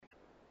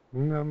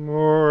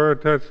Namo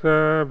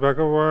tassa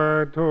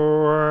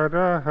bhagavato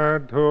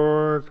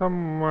arahato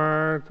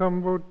samma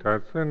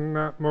sambuddhassa.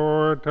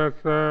 Namo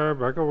tassa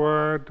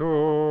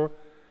bhagavato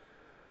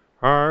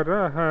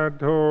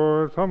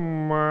arahato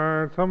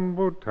samma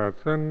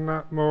sambuddhassa.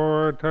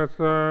 Namo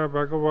tassa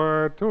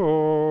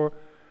bhagavato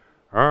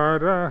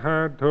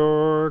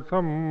arahato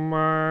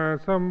samma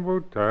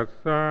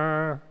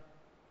sambuddhassa.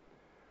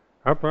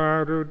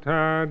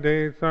 Aparuta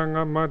de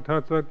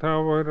sangamatasa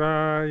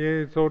tawara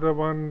ye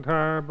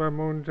sodavanta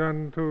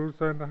bamunjantu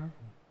sada.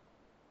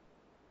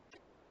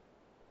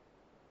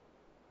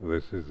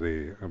 This is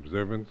the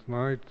observance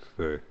night,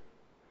 the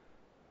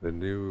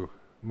new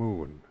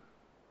moon.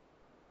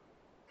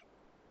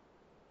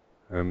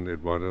 And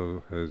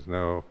Eduardo has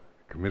now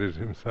committed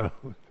himself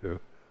to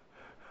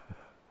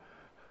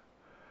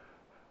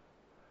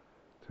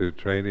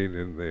training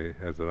in the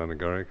as an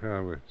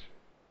anagarika, which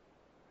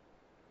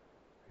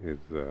is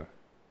a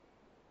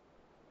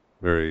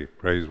very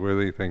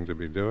praiseworthy thing to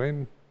be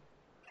doing.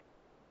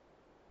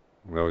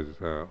 I was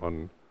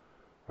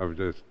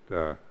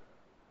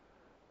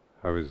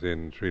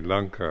in Sri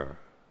Lanka.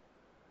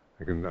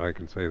 I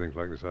can say things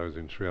like this. I was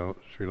in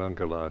Sri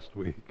Lanka last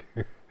week,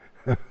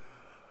 and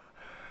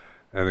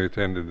I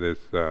attended this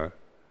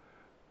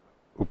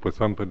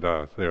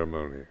Upasampada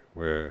ceremony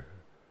where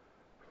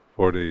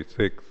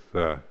 46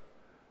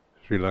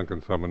 Sri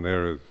Lankan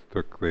samaneras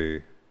took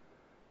the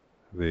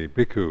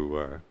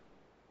bhikkhu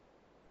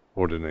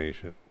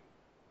ordination.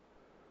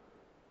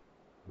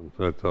 And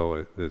so that's all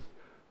this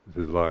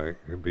is like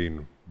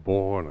being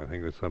born. I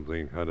think there's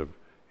something kind of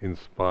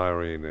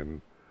inspiring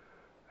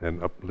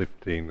and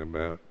uplifting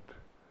about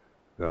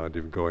the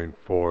idea of going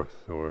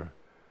forth or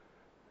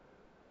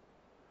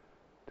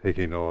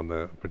taking on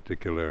this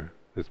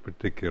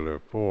particular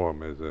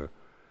form as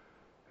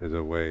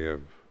a way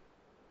of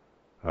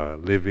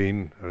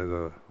living, as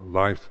a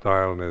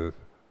lifestyle, and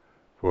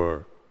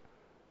for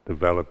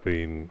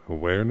developing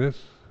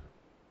awareness.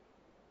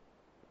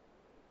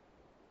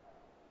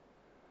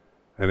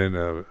 And in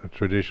a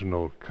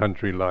traditional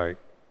country like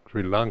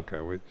Sri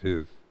Lanka, which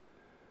is,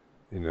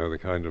 the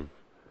kind of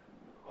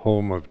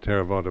home of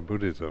Theravada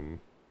Buddhism,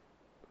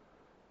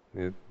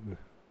 it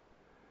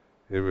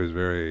was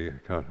very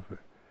kind of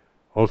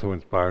also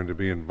inspiring to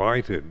be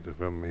invited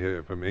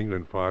from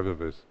England. 5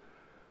 of us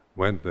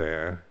went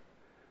there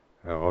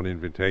on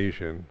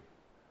invitation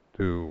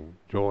to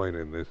join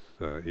in this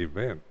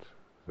event.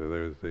 So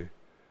there's the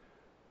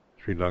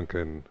Sri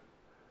Lankan,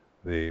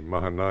 the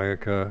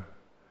Mahanayaka,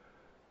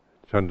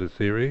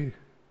 Chandasiri,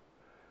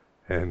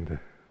 and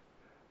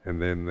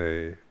then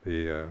the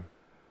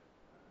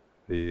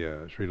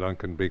Sri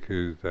Lankan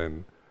bhikkhus,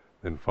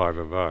 and 5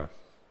 of us.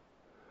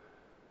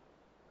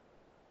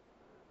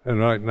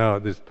 And right now,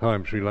 at this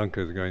time, Sri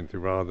Lanka is going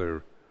through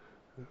rather,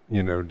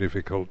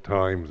 difficult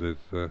times as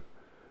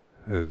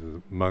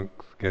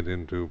monks get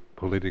into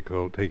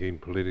taking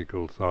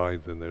political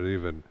sides, and they're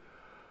even,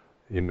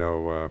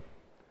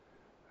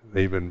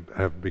 they even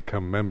have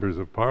become members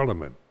of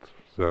parliament.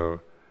 So,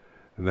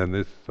 and then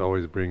this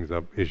always brings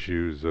up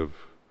issues of,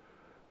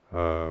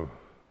 that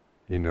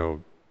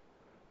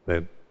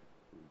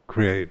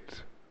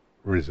create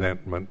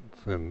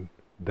resentments and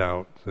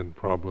doubts and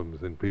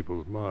problems in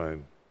people's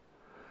minds.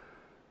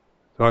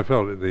 So I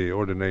felt that the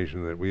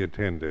ordination that we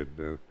attended,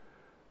 the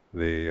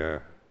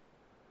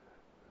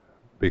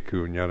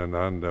Bhikkhu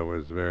Nyanananda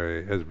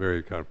has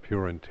very kind of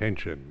pure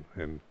intention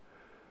and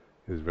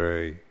is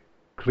very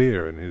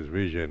clear in his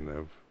vision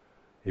of,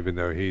 even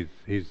though he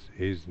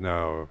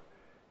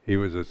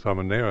was a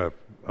samanera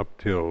up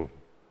till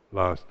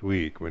last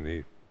week when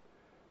he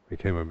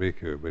became a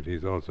bhikkhu, but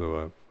he's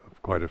also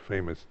quite a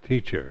famous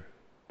teacher,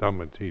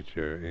 Dhamma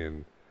teacher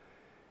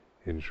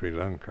in Sri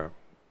Lanka.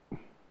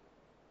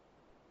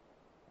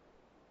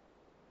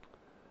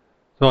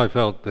 So I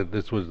felt that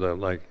this was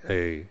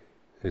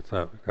it's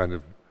a kind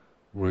of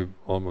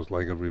almost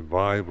like a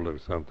revival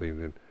of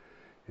something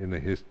in the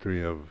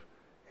history of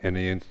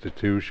any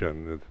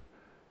institution. That,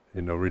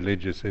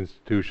 religious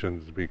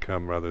institutions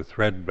become rather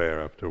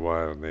threadbare after a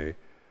while, and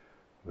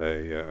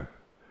they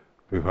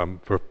become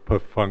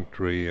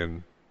perfunctory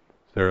and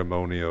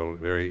ceremonial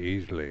very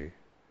easily.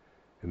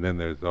 And then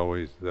there's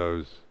always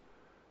those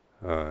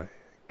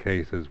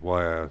cases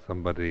where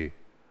somebody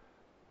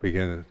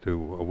begins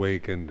to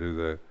awaken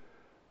to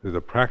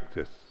the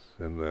practice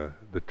and the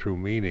true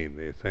meaning,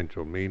 the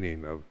essential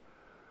meaning of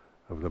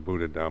the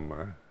Buddha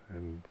Dhamma,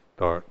 and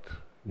start,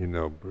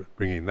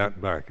 bringing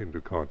that back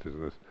into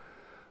consciousness.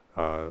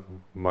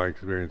 My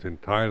experience in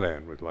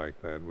Thailand was like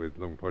that with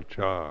Luang Por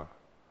Chah.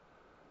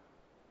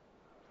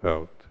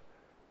 Felt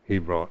he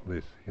brought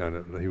this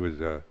he was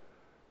a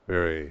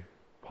very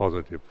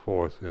positive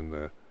force in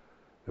the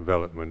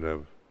development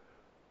of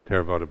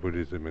Theravada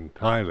Buddhism in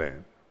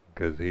Thailand,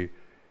 because he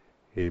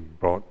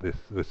brought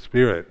the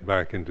spirit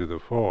back into the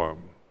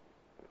form.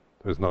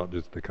 There's not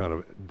just the kind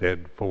of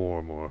dead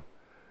form or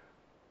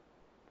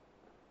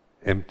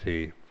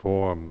empty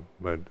form,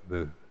 but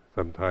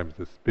sometimes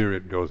the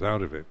spirit goes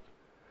out of it.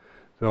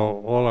 So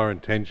all our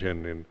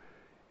intention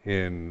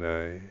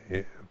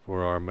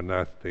for our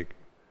monastic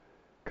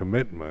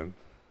commitments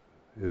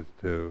is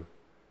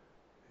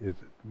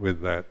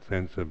with that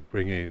sense of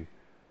bringing,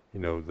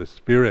 the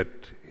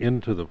spirit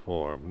into the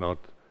form, not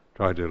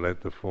try to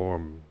let the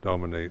form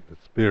dominate the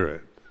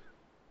spirit.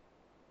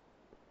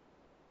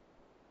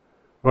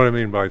 What I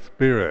mean by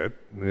spirit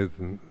is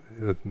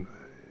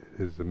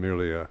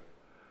merely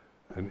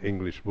an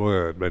English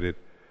word, but it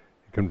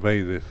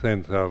conveys a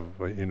sense of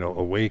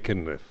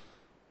awakenedness,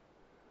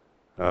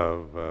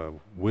 of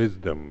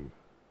wisdom,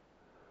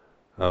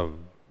 of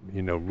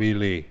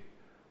really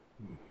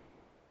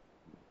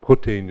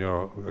putting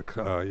your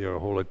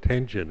whole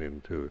attention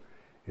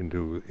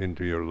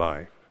into your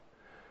life.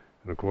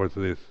 And of course,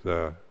 this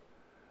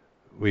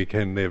we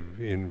can live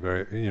in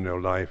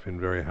life in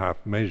very half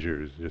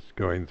measures, just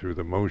going through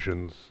the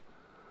motions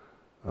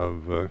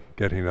of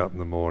getting up in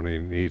the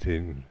morning,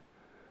 eating,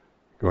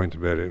 going to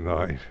bed at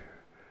night,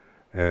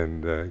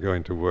 and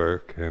going to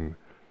work and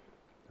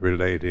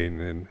relating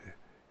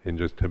in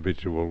just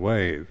habitual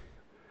ways.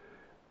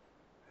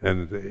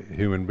 And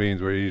human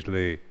beings we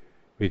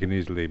can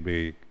easily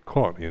be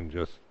caught in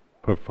just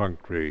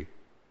perfunctory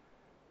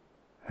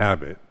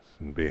habits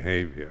and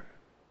behavior.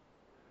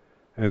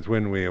 And it's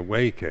when we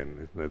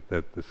awaken, isn't it,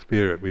 that the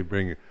spirit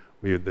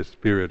the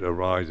spirit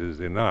arises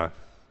in us.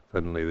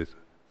 Suddenly, this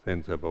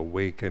sense of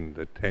awakened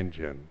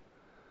attention.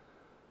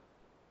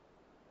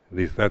 At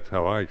least that's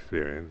how I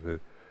experience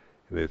it.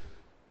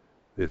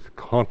 This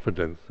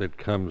confidence that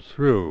comes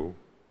through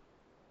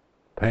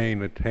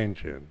paying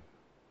attention.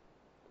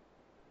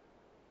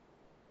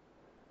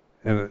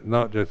 And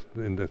not just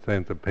in the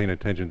sense of paying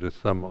attention to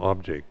some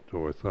object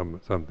or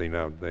something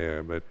out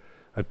there, but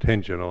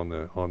attention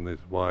on this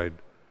wide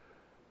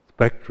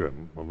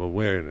spectrum of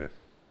awareness,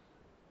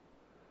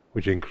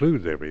 which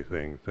includes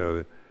everything.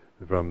 So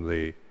from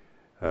the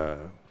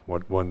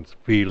what one's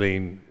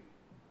feeling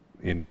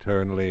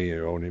internally,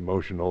 your own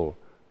emotional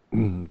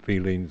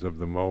feelings of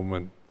the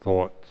moment,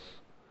 thoughts,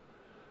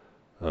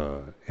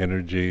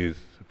 energies,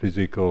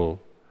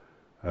 physical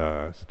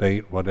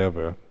state,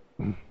 whatever,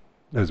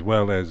 as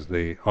well as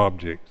the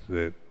objects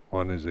that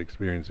one is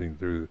experiencing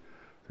through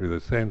the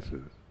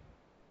senses.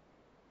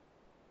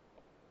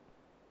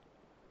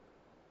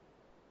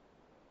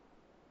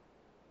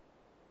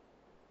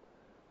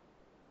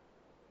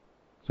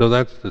 So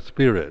that's the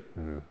spirit.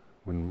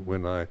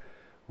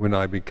 When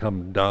I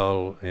become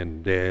dull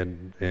and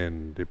dead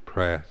and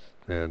depressed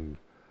and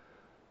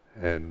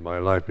my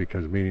life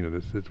becomes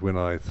meaningless, it's when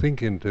I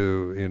sink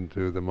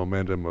into the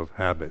momentum of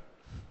habits.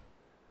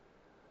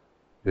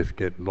 Just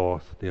get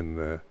lost in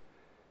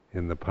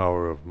the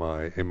power of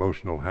my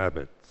emotional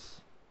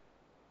habits.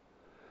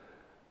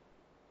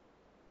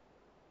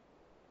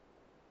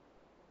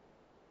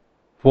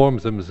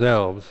 Forms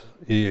themselves,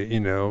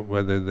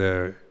 whether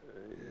they're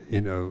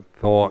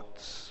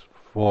thoughts,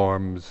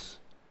 forms,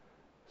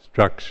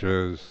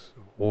 structures,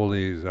 all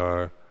these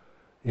are,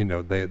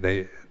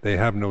 they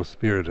have no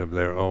spirit of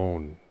their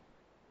own.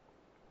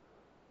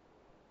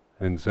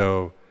 And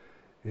so,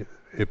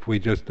 if we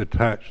just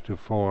attach to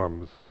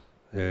forms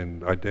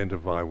and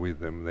identify with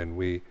them, then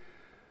we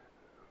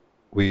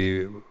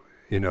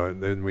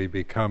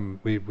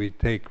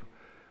take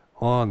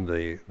on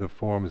the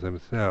forms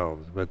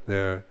themselves, but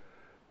they're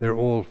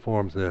all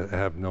forms that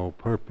have no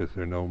purpose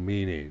or no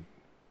meaning.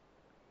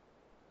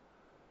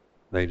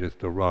 They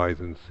just arise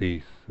and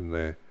cease,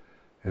 and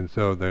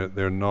so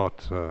they're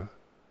not no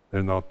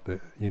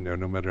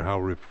matter how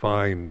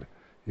refined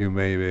you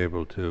may be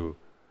able to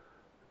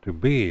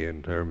be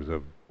in terms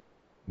of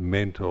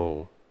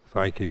mental,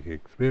 psychic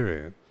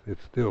experience,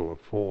 it's still a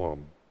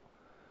form,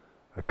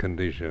 a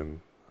condition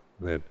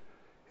that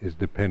is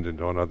dependent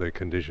on other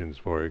conditions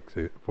for its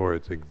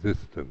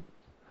existence.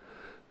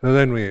 So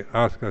then we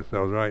ask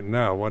ourselves right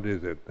now, what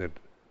is it that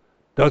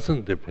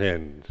doesn't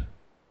depend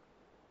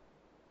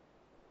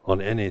on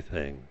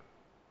anything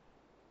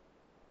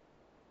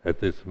at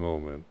this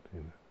moment?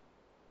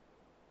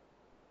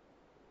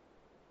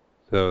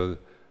 So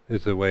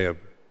it's a way of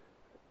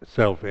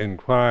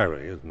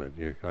self-inquiry, isn't it?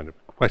 You're kind of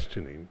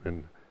questioning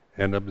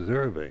and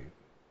observing.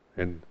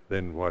 And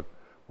then what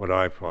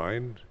I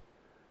find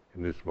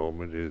in this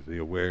moment is the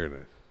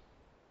awareness.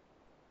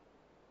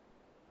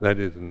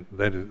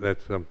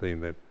 That's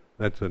something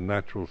that's a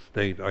natural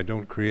state I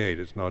don't create.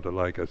 It's not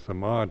like a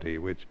samadhi,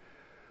 which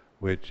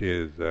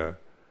is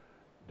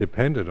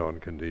dependent on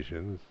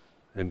conditions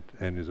and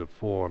is a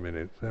form in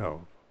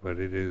itself. But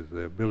it is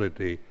the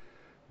ability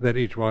that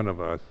each one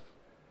of us,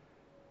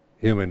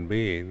 human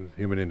beings,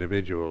 human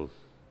individuals,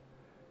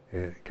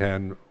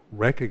 can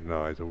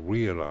recognize or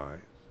realize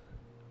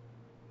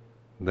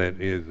that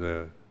is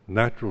a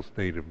natural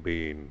state of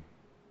being,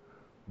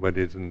 but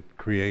isn't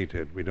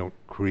created. We don't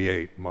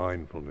create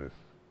mindfulness.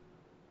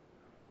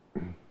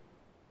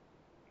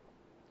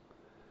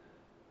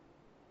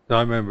 So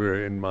I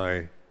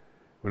remember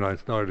when I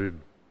started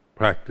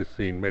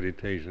practicing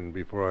meditation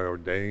before I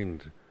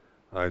ordained,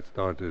 I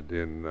started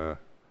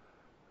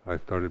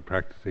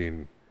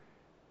practicing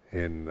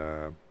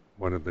in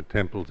one of the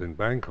temples in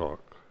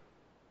Bangkok,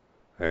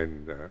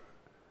 and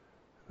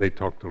they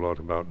talked a lot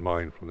about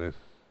mindfulness,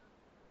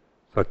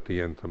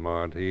 sati and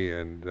samadhi,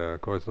 and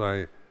of course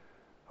I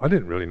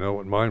didn't really know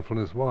what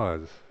mindfulness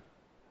was.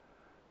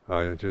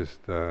 I just,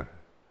 I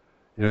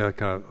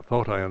kind of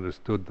thought I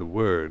understood the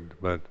word,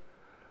 but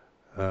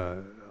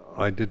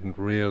I didn't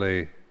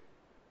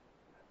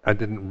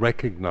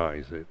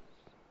recognize it.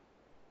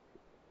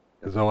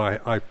 So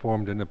I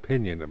formed an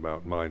opinion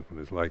about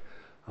mindfulness, like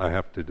I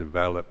have to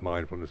develop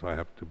mindfulness, I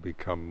have to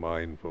become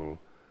mindful.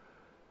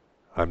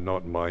 I'm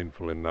not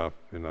mindful enough,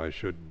 and I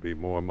should be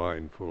more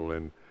mindful.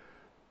 And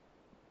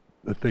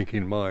the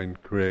thinking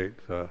mind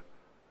creates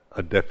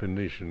a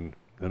definition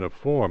and a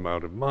form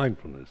out of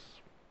mindfulness.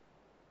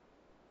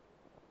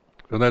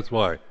 So that's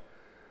why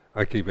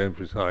I keep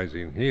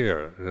emphasizing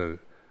here,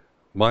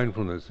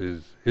 mindfulness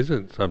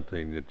isn't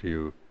something that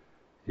you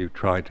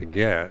try to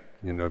get.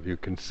 If you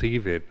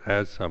conceive it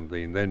as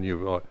something, then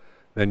you've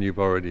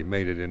already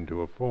made it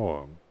into a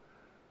form.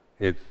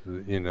 It's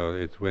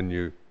when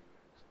you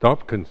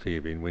stop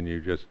conceiving, when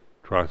you just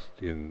trust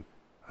in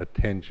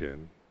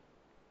attention.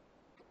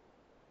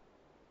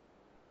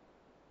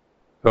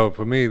 So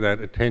for me, that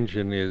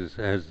attention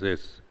has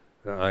this.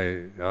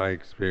 I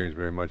experience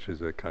very much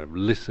as a kind of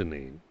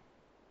listening.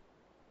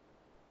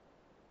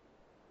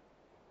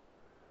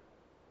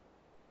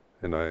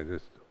 And I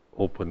just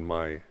open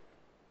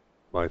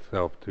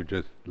myself to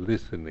just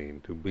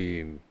listening, to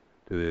being,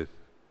 to this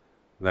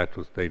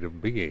natural state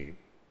of being,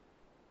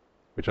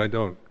 which I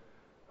don't,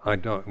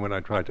 when I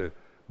try to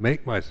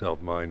make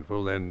myself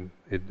mindful, then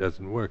it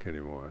doesn't work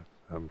anymore.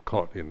 I'm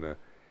caught in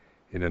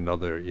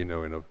another, in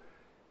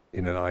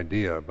an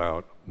idea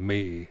about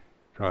me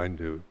trying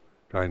to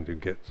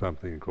get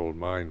something called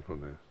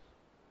mindfulness.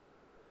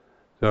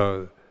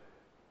 So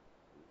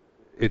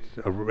it's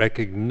a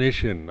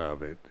recognition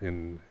of it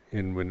in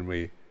when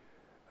we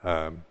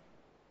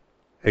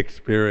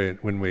experience,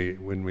 when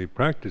we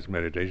practice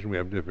meditation. We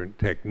have different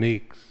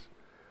techniques,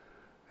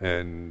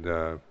 and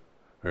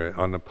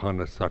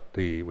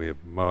anapanasati, we have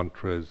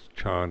mantras,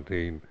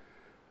 chanting,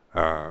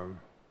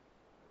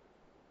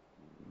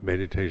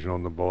 meditation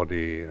on the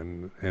body,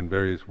 and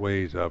various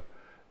ways of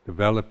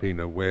developing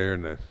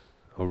awareness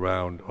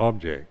around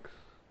objects.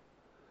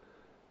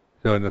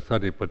 So in the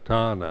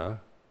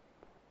Satipatthana,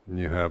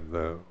 you have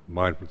the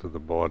mindfulness of the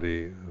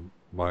body, the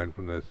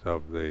mindfulness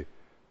of the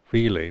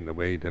feeling, the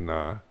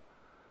Vedana,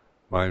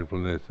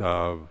 mindfulness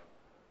of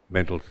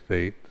mental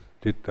states,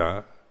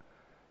 citta,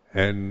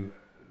 and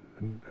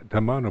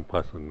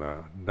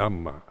Dhammanupassana,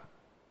 Dhamma.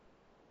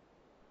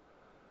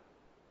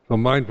 So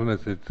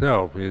mindfulness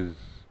itself is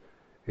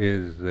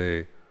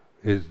the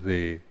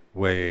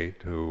way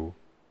to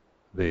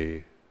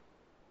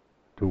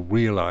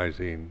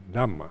realizing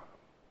Dhamma.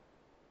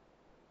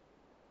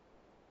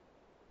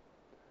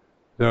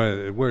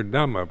 The word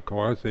Dhamma, of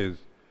course,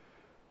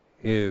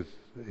 is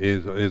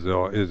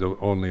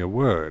only a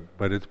word,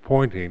 but it's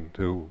pointing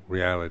to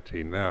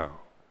reality now,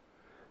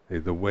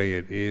 the way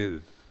it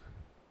is.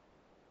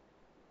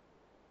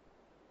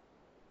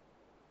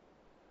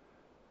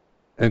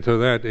 And so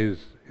that is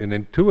an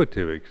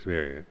intuitive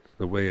experience,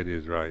 the way it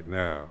is right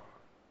now.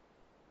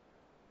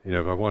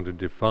 If I want to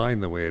define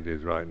the way it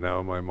is right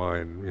now, my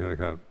mind,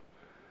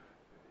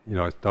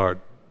 I start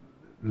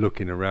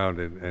looking around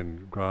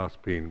and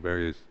grasping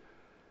various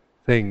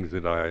things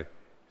that I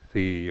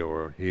see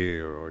or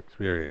hear or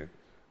experience.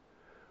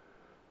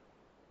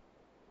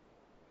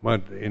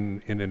 But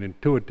in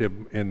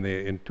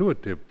the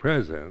intuitive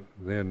present,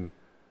 then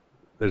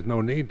there's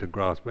no need to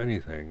grasp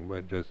anything,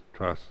 but just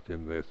trust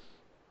in this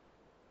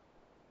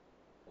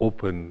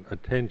open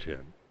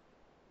attention,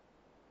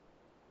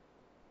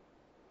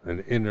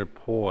 an inner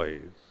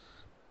poise,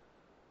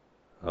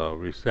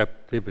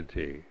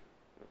 receptivity,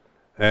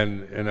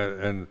 and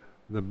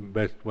the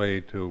best way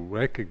to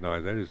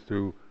recognize that is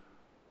through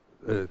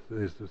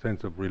is the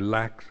sense of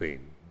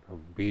relaxing,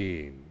 of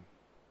being.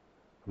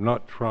 I'm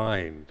not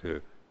trying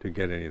to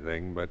get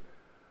anything,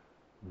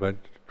 but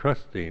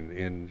trusting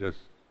in just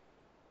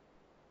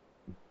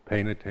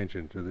paying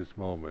attention to this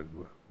moment,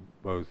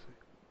 both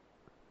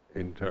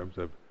in terms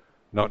of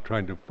not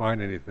trying to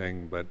find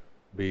anything, but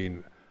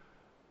being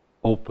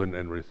open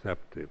and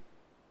receptive.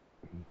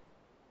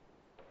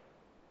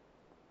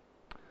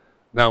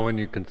 Now, when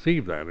you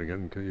conceive that,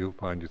 again, you'll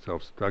find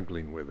yourself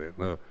struggling with it.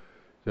 So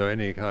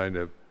any kind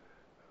of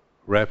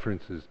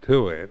references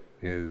to it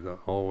is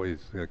always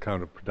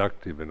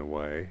counterproductive in a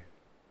way,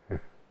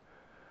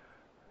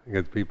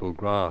 because people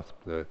grasp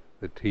the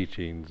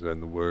teachings and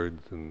the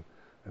words and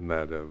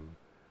that of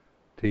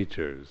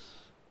teachers.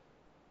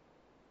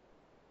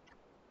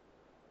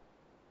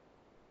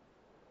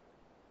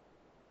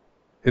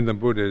 In the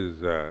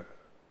Buddha's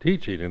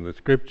teaching in the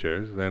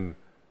scriptures, then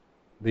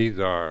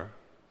these are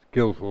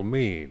skillful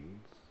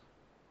means,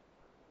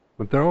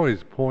 but they're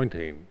always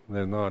pointing.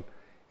 They're not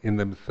in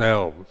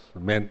themselves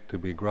meant to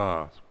be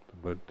grasped,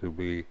 but to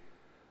be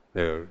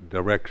their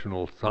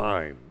directional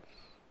signs.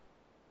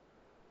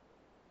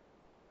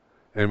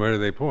 And where do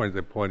they point?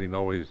 They're pointing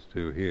always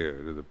to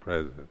here, to the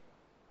present.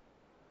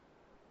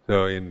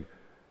 So in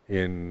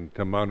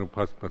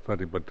Dhammanupassana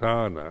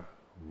Satipatthana,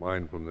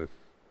 mindfulness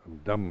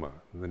of Dhamma.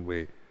 And then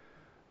we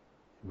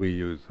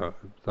use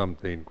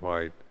something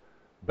quite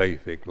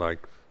basic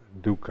like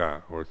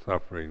dukkha or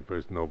suffering for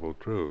its noble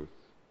truths.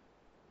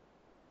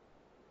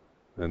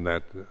 And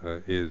that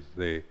is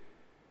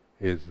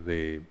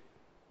the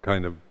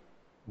kind of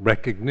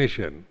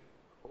recognition,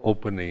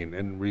 opening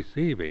and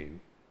receiving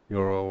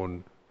your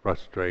own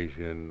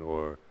frustration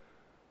or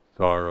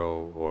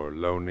sorrow or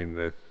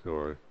loneliness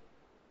or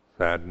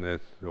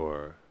sadness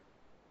or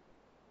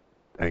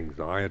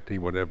anxiety,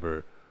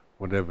 whatever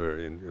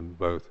in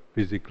both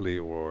physically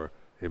or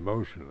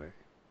emotionally.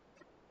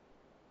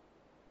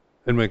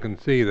 And we can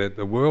see that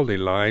the worldly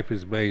life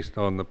is based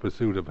on the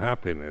pursuit of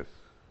happiness.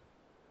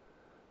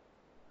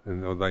 You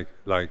know,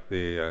 like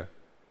the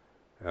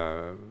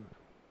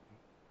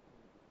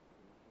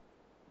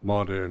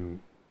modern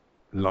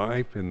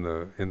life in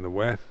the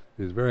West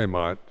is very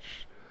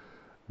much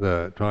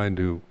the trying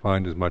to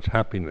find as much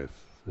happiness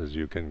as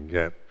you can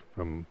get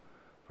from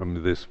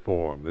this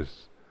form,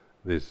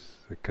 this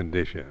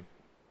condition.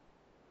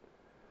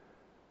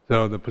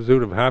 So the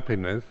pursuit of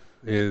happiness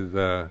is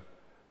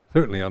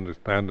certainly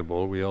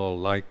understandable. We all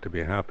like to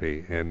be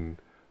happy and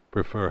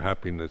prefer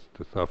happiness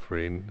to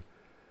suffering,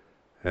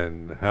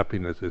 and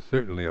happiness is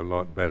certainly a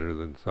lot better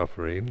than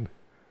suffering.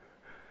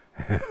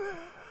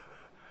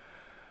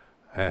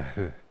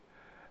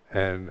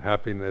 And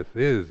happiness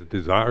is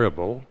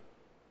desirable.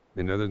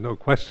 You know, there's no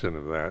question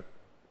of that.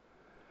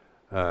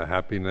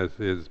 Happiness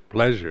is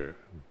pleasure,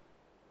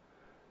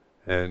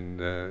 and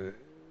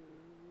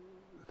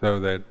so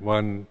that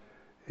one,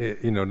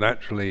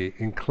 naturally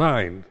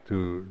inclined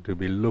to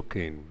be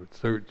looking,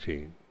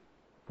 searching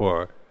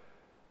for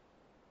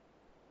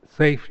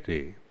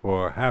safety,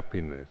 for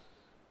happiness.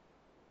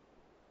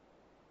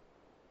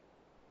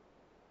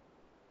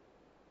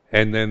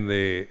 And then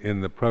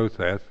in the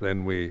process,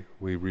 then we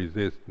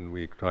resist and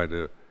we try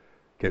to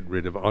get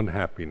rid of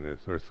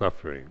unhappiness or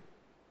suffering.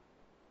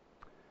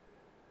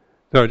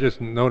 So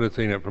just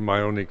noticing it from my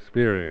own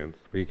experience,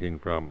 speaking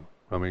from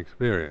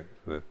experience,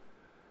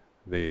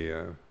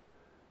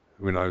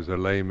 when I was a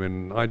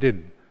layman, I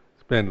did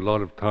spend a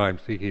lot of time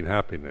seeking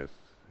happiness,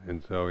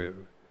 and so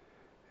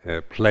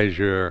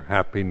pleasure,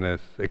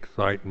 happiness,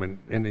 excitement,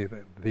 any of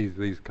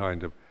these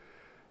kind of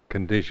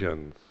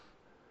conditions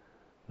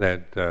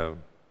that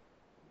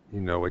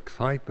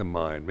excite the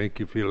mind, make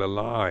you feel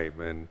alive,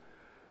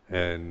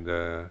 and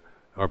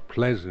are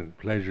pleasant,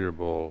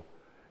 pleasurable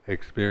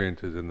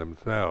experiences in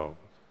themselves.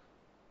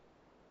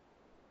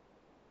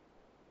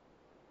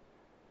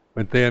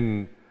 But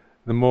then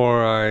the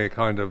more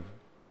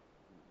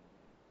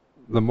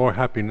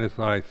happiness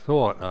I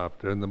sought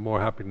after, and the more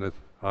happiness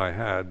I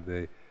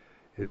had,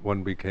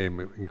 one became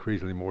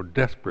increasingly more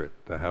desperate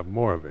to have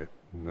more of it.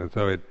 And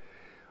so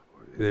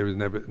there was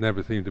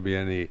never seemed to be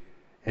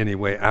any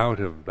way out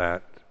of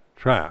that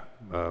trap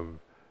of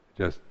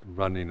just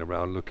running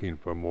around looking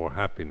for more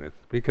happiness.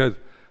 Because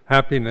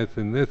happiness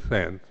in this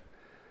sense,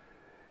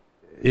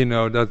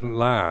 doesn't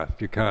last.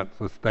 You can't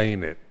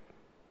sustain it.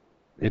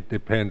 It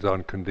depends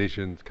on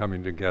conditions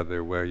coming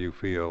together where you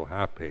feel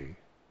happy,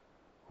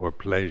 or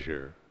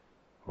pleasure,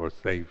 or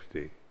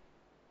safety,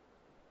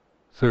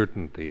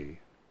 certainty,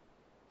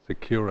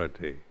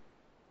 security.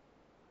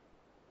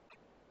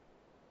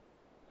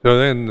 So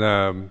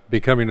then,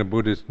 becoming a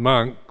Buddhist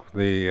monk,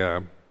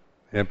 the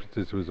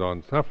emphasis was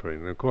on suffering.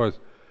 And of course,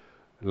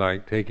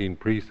 like taking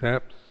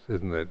precepts,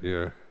 isn't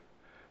it?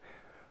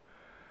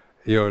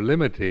 You're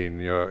limiting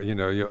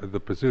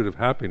the pursuit of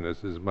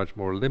happiness is much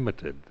more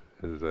limited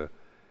as an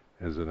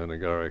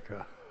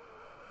anagarika.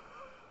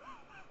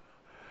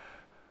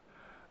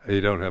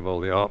 You don't have all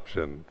the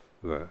options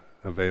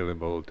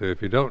available to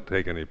if you don't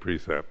take any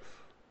precepts.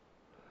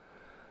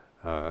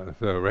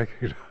 So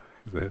recognize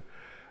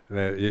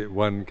that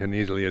one can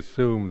easily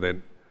assume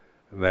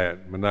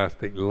that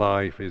monastic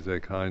life is a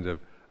kind of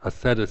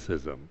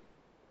asceticism,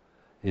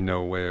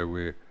 where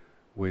we're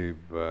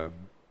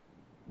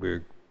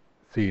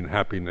seeing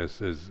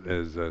happiness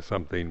as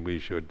something we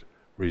should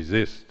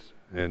resist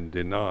and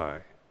deny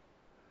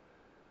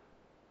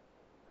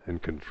and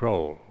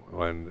control,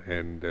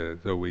 and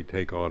so we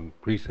take on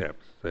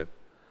precepts that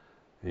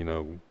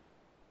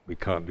we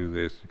can't do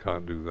this, you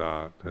can't do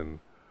that, and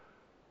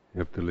you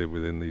have to live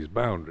within these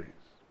boundaries,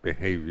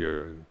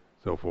 behavior and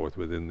so forth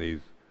within these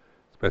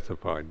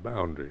specified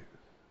boundaries.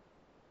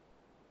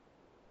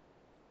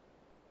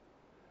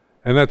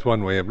 And that's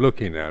one way of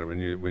looking at it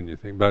when you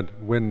think.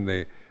 But when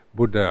the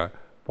Buddha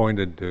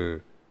pointed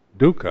to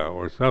dukkha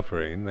or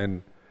suffering,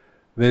 then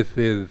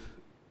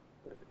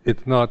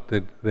it's not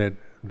that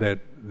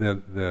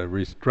the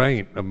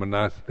restraint of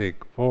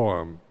monastic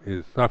form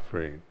is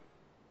suffering.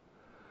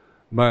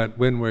 But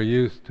when we're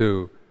used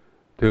to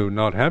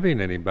not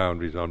having any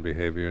boundaries on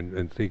behavior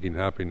and seeking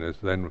happiness,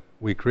 then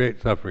we create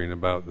suffering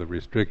about the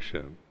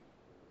restriction.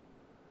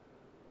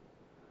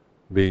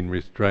 Being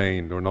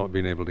restrained or not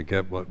being able to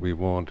get what we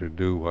want or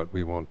do what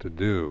we want to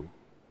do.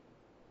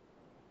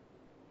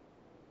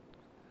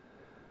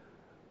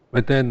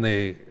 But then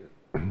the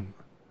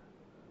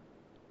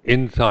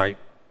insight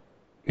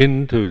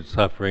into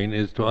suffering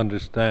is to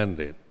understand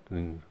it,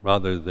 and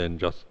rather than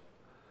just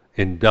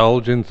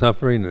indulge in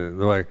suffering.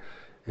 Like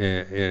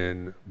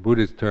in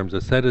Buddhist terms,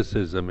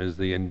 asceticism is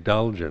the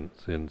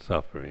indulgence in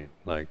suffering,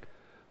 like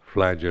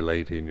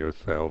flagellating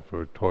yourself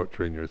or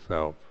torturing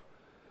yourself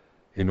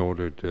in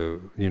order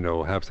to,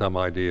 have some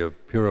idea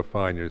of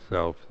purifying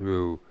yourself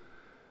through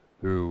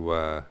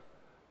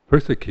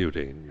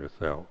persecuting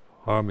yourself,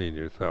 harming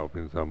yourself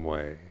in some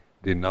way,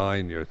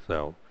 denying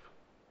yourself.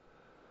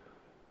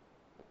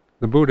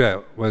 The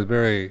Buddha was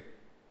very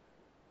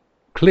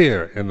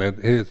clear in that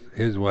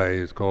his way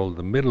is called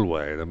the middle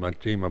way, the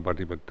Majjhima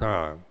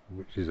Patipada,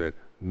 which is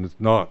it's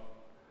not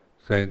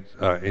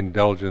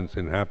indulgence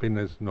in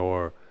happiness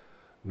nor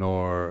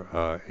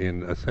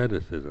in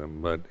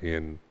asceticism, but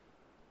in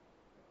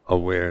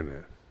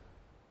awareness.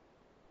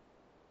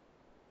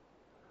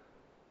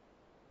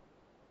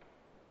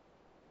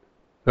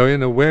 So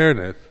in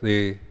awareness,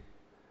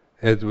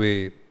 as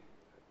we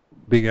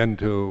begin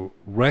to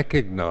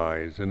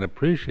recognize and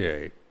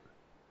appreciate,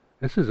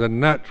 this is a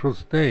natural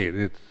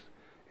state.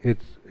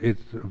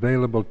 It's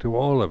available to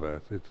all of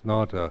us. It's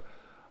not a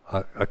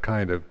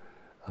kind of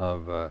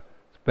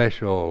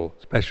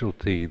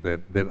specialty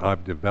that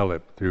I've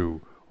developed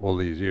through all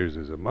these years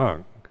as a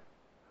monk.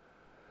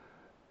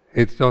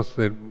 It's just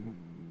that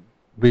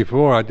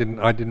before I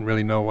didn't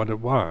really know what it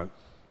was.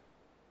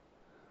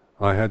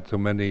 I had so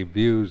many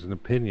views and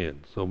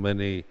opinions, so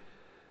many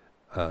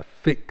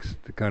fixed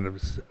kind of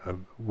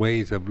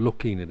ways of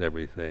looking at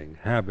everything,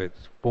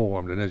 habits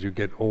formed, and as you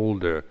get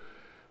older,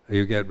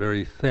 you get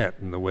very set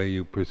in the way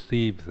you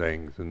perceive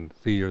things and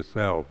see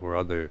yourself or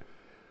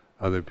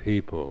other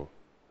people,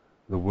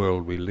 the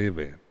world we live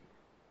in.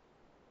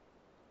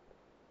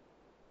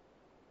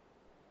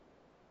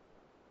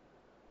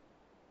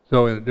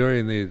 So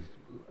during these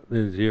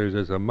years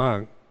as a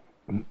monk,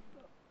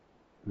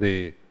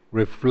 the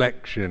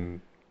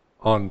reflection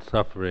on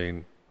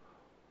suffering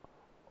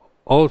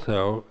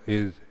also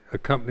is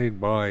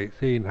accompanied by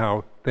seeing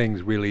how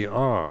things really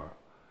are.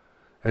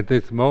 At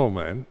this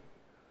moment,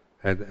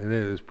 at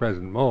this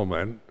present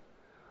moment,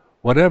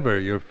 whatever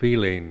you're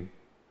feeling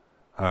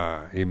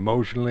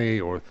emotionally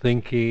or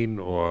thinking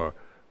or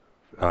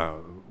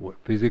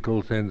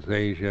physical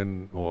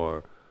sensation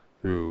or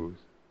through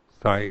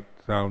sight,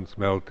 sound,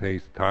 smell,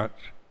 taste,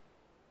 touch,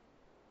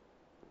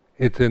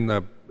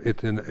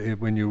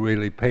 when you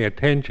really pay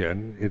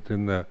attention,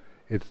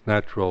 it's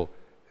naturally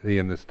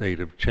in the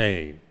state of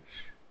change.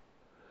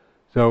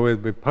 So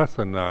with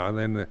vipassana,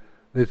 then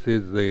this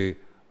is the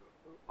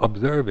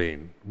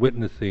observing,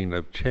 witnessing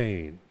of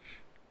change.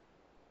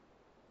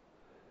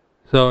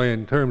 So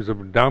in terms of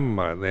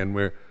Dhamma, then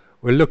we're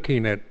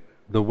looking at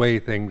the way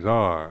things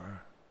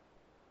are.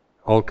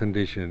 All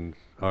conditions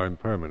are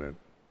impermanent.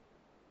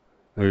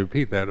 We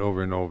repeat that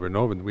over and over and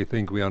over, and we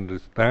think we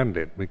understand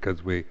it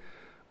because we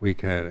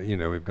can,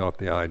 we've got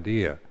the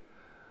idea.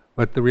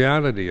 But the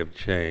reality of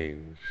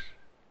change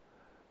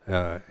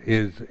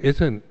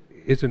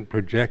isn't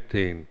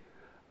projecting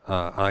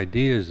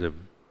ideas of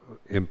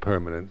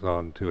impermanence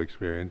onto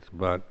experience,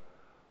 but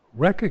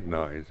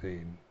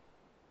recognizing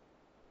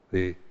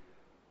the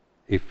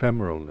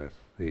ephemeralness,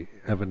 the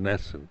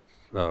evanescence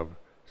of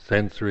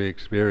sensory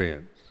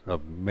experience,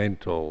 of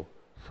mental,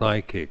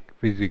 psychic,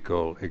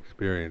 physical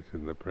experience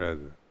in the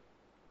present.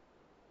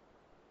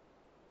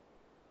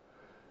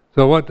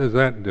 So what does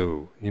that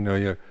do?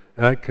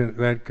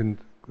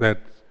 That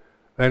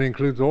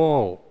includes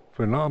all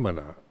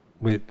phenomena,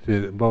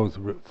 both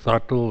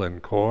subtle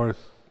and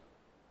coarse,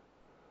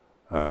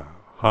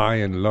 high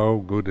and low,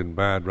 good and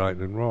bad, right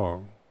and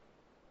wrong.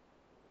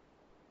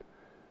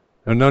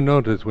 And now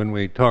notice when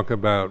we talk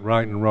about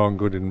right and wrong,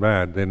 good and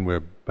bad, then we're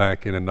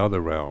back in another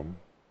realm,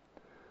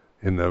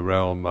 in the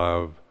realm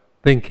of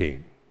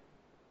thinking,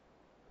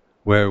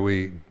 where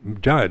we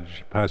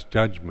pass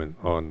judgment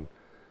on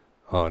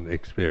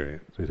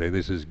experience. We say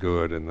this is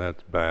good and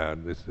that's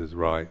bad, this is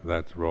right,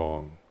 that's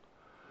wrong.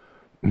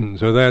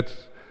 So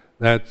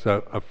that's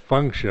a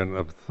function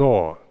of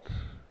thought.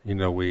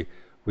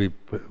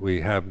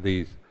 We have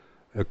these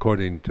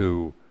according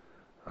to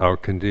our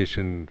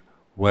conditioned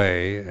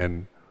way,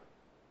 and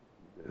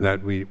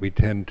that we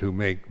tend to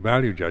make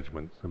value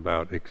judgments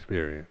about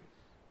experience,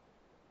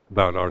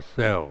 about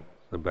ourselves,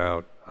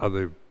 about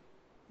other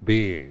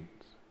beings,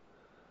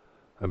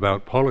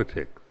 about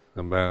politics,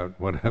 about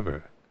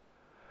whatever.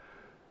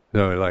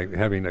 So like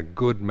having a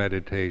good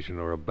meditation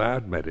or a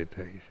bad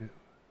meditation.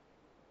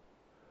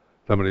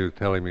 Somebody was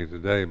telling me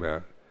today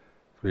about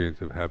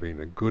experience of having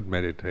a good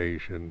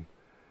meditation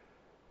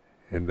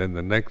and then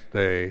the next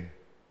day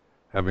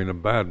having a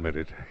bad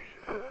meditation.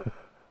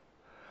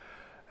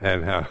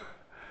 And how,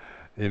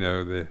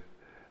 that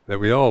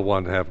we all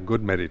want to have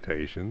good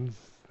meditations,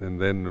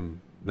 and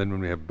then when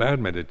we have bad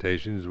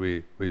meditations,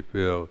 we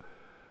feel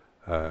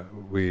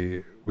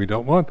we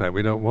don't want that.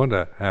 We don't want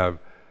to have,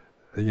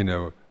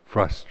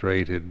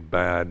 frustrated,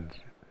 bad,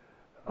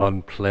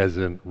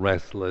 unpleasant,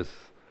 restless,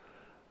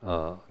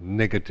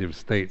 negative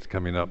states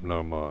coming up in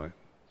our mind.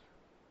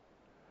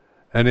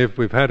 And if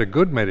we've had a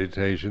good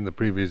meditation the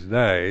previous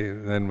day,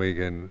 then we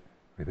can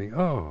We think,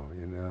 oh,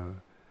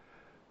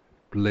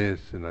 bliss,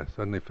 and I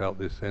suddenly felt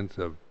this sense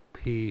of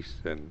peace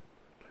and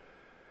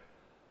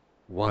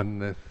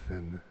oneness,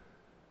 and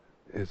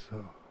it's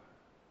so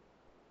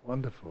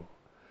wonderful.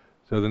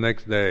 So the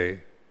next day,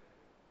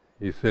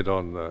 you sit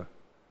on the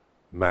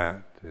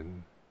mat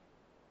and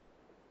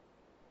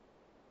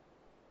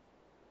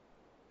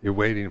you're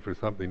waiting for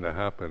something to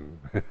happen.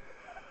 But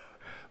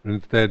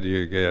instead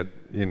you get,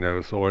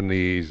 sore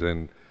knees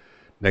and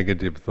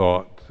negative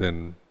thoughts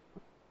and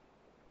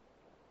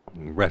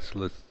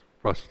restless,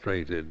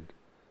 frustrated,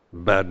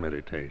 bad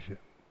meditation.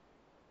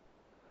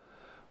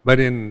 But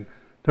in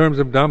terms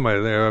of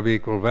Dhamma, they're of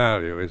equal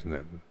value, isn't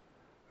it?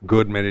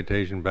 Good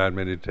meditation, bad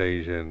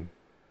meditation,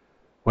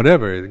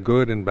 whatever,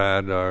 good and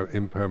bad are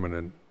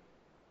impermanent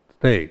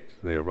states.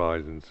 They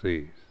arise and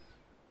cease.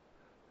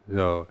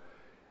 So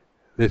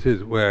this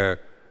is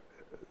where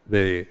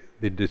the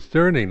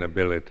discerning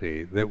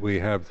ability that we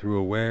have through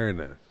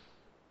awareness,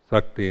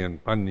 sakti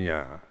and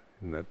panya,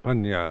 and that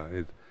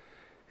panya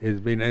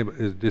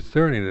is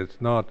discerning. It's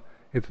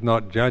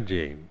not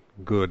judging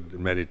good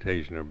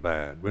meditation or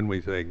bad. When we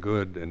say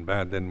good and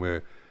bad, then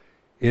we're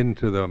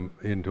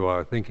into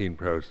our thinking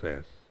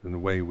process, and the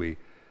way we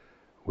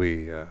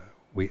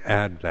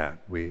add that.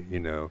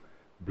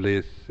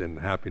 Bliss and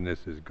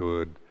happiness is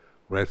good,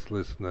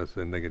 restlessness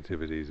and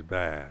negativity is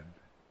bad.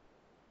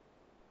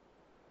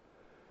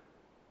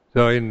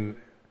 So in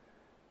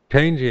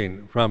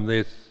changing from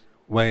this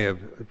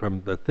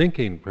from the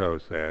thinking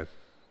process,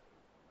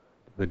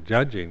 the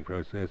judging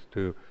process,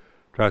 to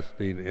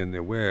trusting in the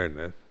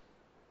awareness,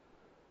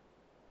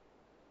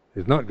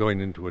 is not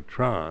going into a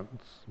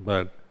trance,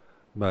 but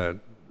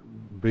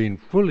being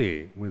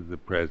fully with the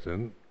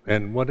present,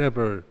 and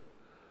whatever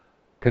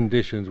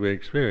conditions we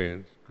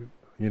experience,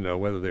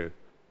 whether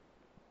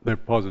they're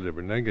positive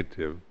or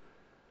negative,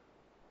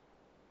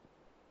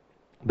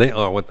 they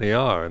are what they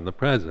are in the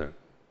present.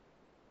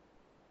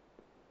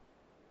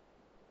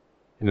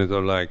 So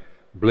like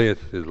bliss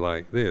is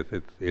like this;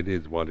 it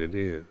is what it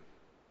is,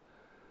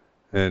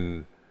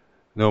 and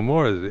no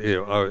more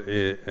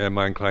am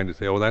I inclined to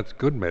say, "Oh, that's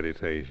good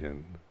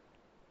meditation,"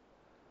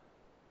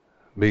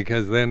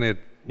 because then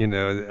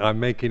I'm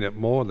making it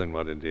more than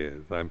what it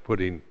is. I'm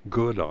putting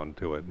good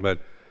onto it, but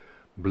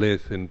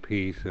bliss and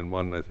peace and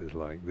oneness is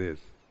like this.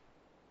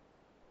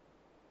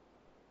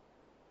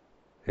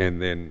 And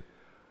then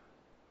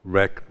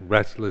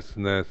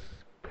restlessness,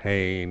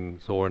 pain,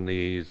 sore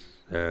knees,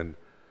 and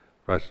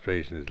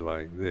frustration is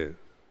like this.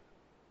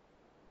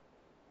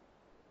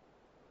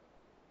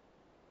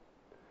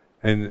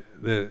 And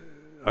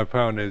I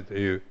found as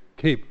you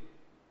keep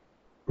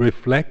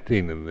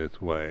reflecting in this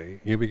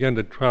way, you begin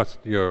to trust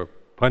your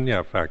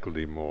panya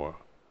faculty more,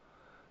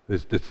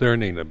 this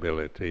discerning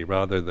ability,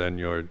 rather than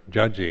your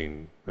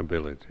judging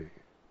ability.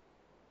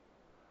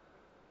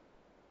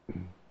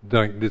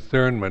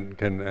 Discernment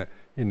can,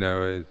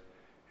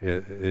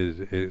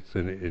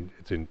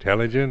 it's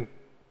intelligent,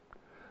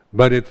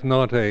 but it's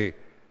not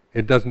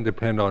it doesn't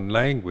depend on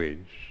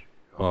language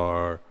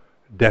or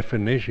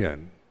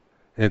definition.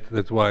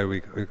 That's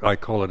why I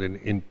call it an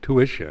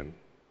intuition,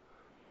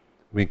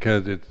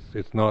 because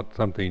it's not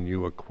something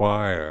you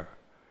acquire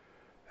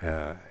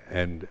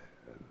and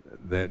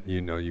that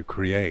you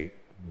create,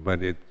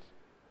 but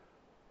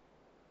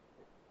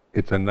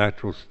it's a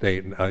natural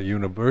state, a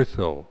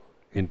universal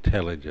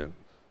intelligence,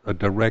 a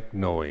direct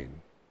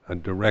knowing, a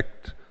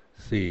direct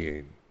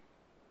seeing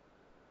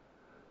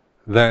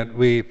that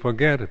we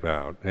forget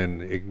about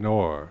and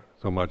ignore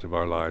so much of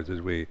our lives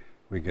as we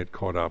get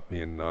caught up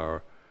in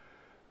our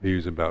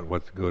views about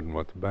what's good and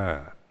what's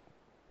bad.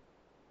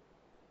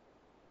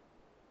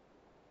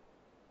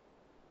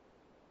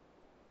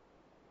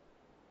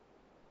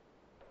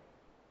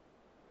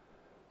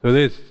 So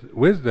this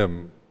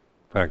wisdom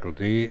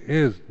faculty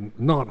is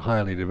not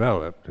highly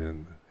developed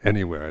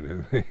anywhere, I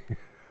don't think.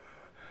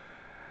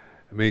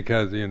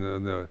 Because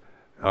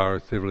our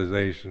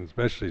civilization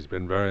especially has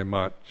been very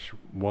much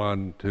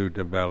one to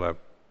develop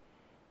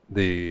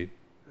the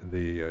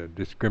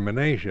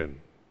discrimination,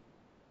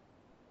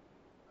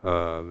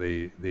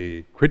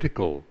 the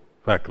critical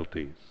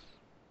faculties.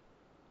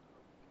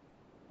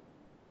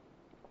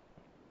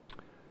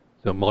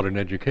 So modern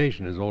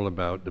education is all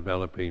about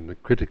developing the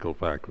critical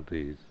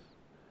faculties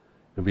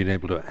and being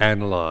able to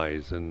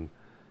analyze and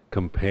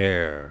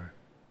compare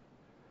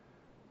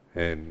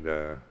and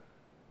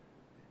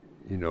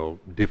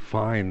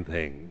define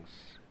things,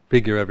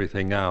 figure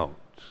everything out,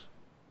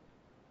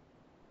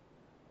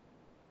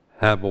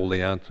 have all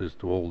the answers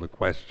to all the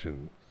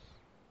questions.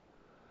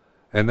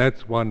 And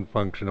that's one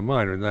function of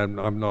mind, and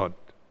I'm not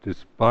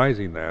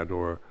despising that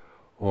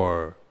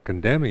or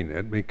condemning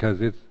it,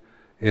 because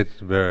it's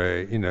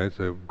very, it's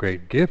a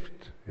great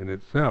gift in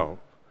itself.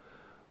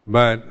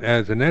 But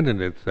as an end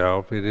in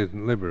itself, it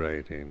isn't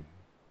liberating,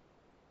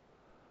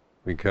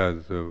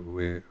 because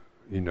the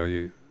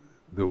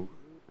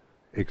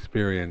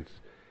experience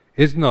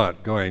is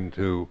not going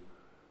to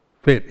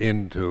fit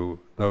into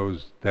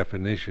those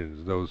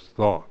definitions, those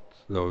thoughts,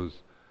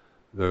 those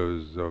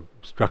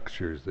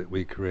structures that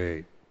we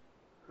create,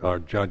 our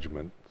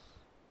judgments.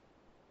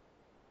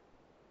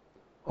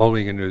 all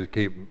we can do is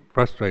keep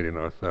frustrating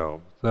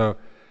ourselves. So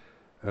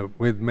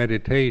with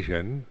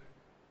meditation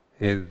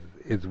is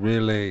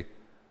really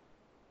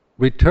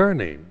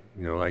returning,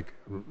 like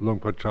Luang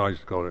Por Chah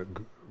called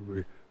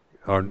it,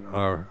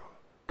 our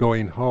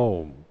going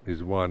home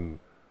is one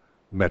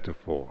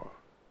metaphor.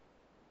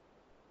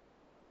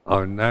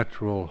 Our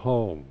natural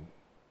home,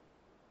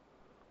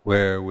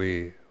 where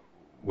we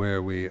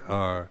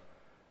are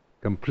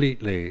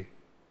completely,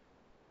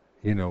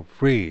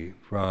 free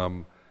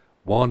from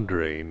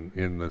wandering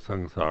in the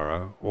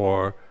samsara,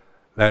 or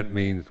that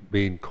means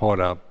being caught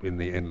up in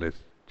the endless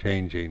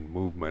changing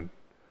movement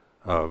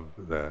of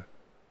the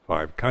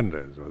five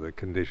khandhas, or the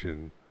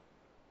conditioned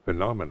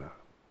phenomena.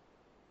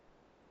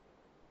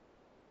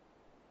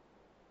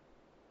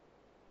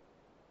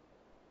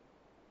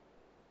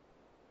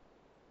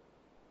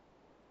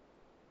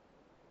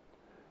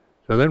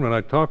 So then when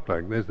I talk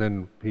like this,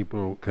 then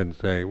people can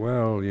say,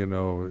 well,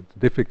 it's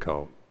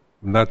difficult.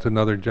 And that's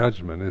another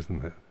judgment,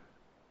 isn't it?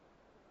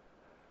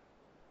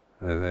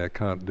 I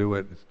can't do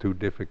it, it's too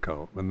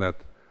difficult. And that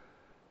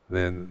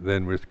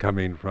then we're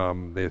coming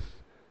from this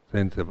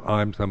sense of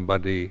I'm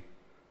somebody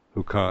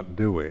who can't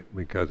do it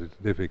because it's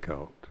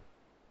difficult.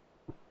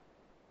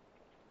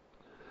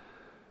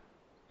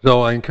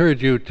 So I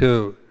encourage you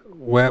to,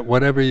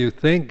 whatever you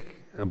think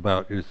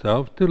about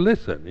yourself, to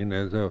listen.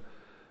 So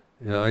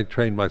I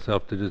train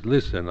myself to just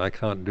listen. I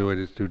can't do it,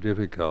 it's too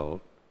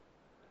difficult.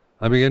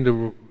 I begin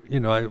to,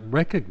 I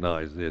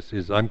recognize this,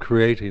 is I'm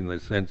creating the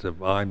sense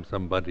of I'm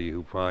somebody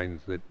who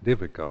finds it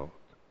difficult.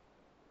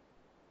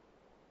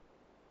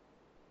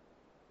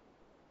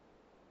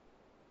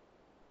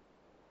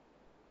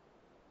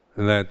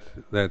 And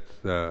that's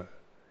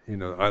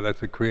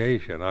a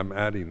creation. I'm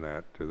adding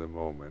that to the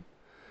moment.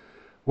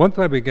 Once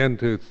I begin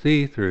to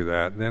see through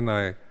that, then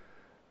I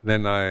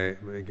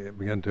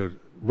begin to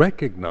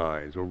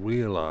recognize or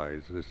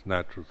realize this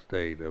natural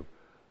state of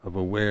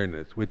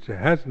awareness, which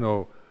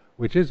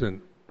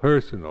isn't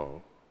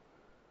personal,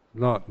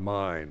 not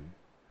mine,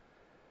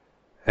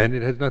 and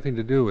it has nothing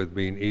to do with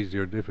being easy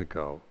or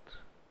difficult.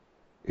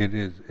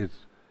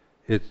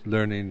 It's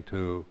learning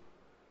to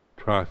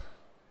trust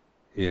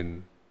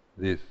in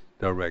this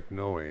direct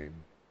knowing,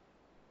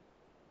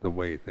 the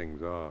way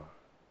things are.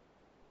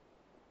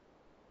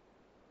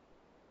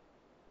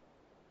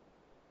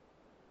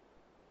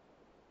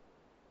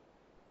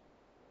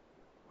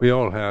 We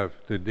all have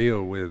to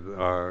deal with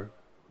the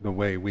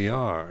way we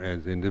are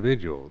as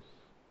individuals,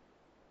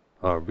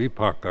 our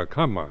vipaka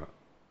kamma,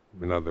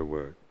 in other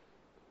words.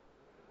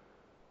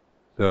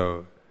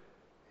 So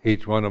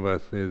each one of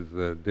us is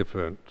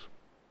different,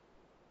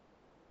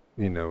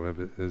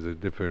 is a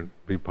different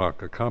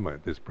vipaka kamma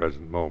at this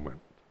present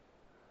moment.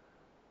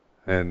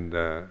 And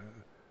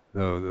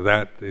so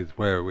that is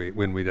where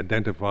when we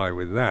identify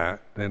with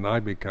that, then I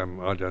become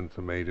Ajahn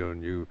Sumedho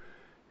and you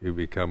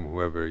become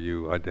whoever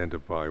you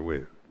identify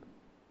with.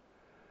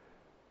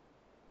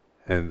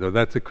 And so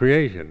that's a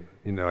creation.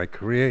 I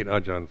create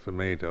Ajahn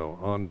Sumedho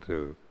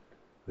onto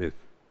this.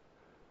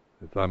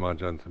 If I'm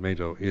Ajahn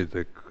Sumedho,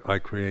 I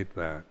create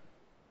that.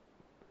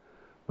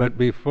 But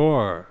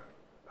before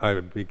I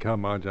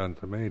become Ajahn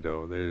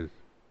Sumedho, there's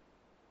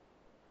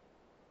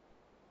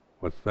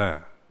what's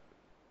that?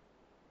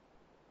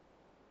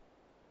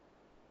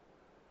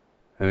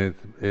 And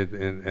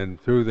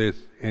and through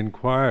this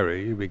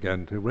inquiry, you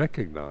begin to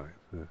recognize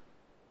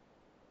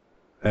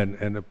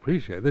and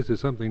appreciate. This is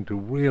something to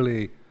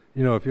really,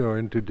 if you're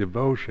into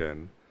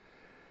devotion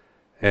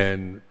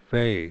and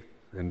faith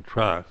and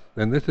trust,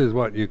 then this is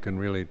what you can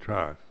really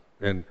trust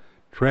and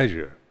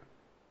treasure,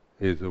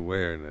 is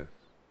awareness.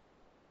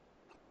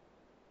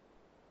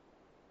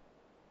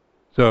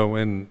 So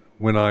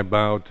when I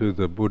bow to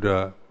the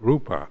Buddha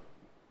Rupa,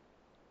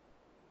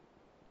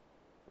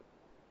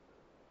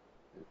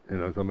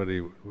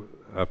 somebody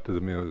after the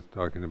meal was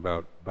talking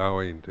about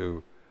bowing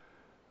to,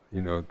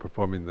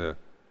 performing the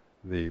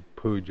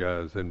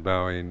pujas and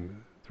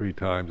bowing 3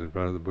 times in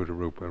front of the Buddha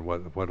Rupa, and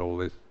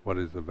what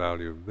is the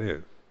value of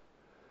this?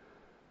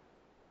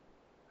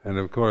 And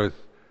of course,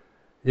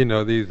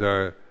 these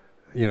are,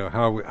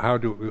 how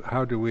do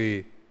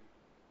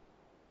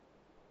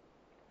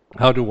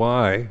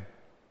I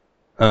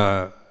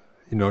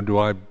do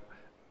I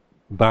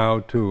bow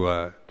to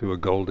a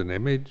golden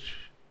image?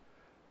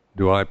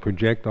 Do I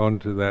project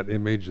onto that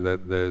image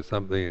that there's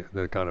something,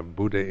 the kind of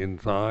Buddha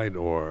inside,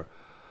 or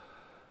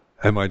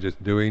am I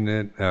just doing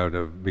it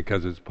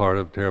because it's part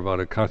of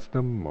Theravada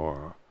custom,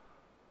 or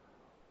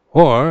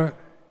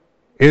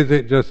is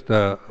it just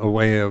a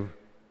way of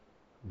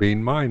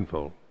being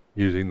mindful,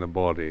 using the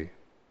body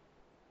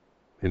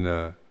in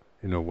a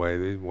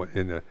way,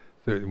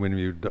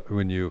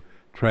 when you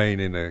train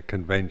in a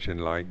convention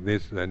like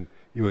this, then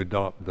you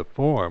adopt the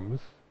forms,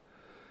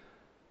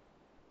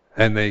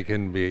 and they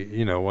can be,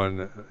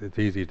 it's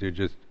easy to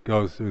just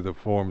go through the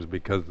forms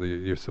because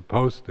you're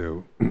supposed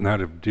to, out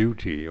of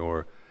duty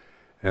or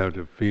out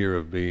of fear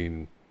of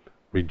being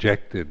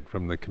rejected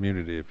from the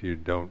community if you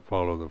don't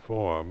follow the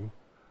form,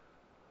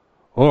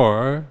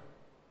 or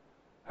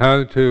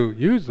how to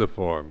use the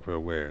form for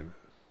awareness.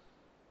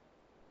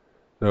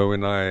 So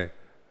when I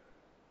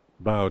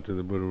bow to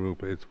the Buddha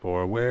Rupa, it's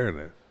for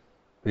awareness,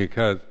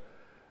 because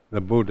the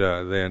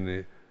Buddha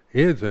then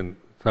isn't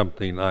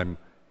something I'm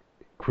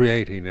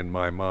creating in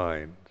my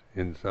mind,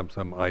 in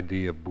some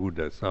idea of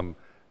Buddha, some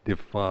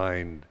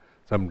defined,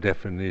 some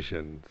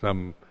definition,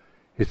 some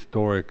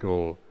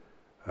historical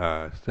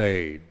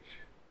sage,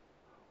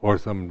 or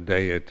some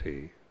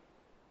deity,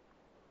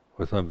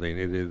 or something.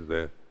 It is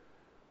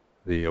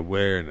the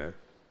awareness.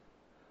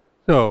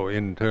 So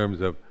in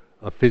terms of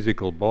a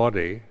physical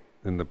body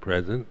in the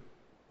present,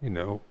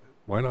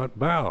 why not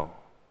bow?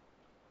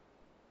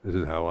 This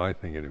is how I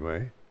think,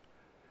 anyway.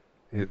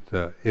 It's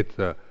an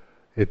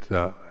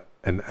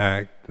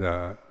act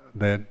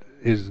that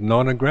is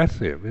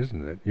non-aggressive,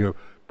 isn't it? You're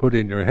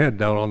putting your head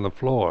down on the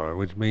floor,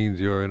 which means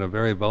you're in a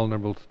very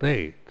vulnerable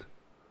state.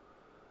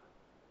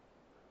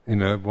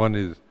 If one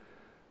is,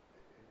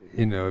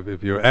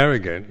 if you're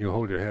arrogant, you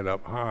hold your head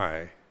up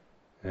high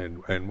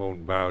and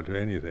won't bow to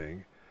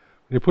anything.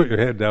 When you put your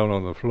head down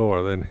on the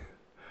floor, then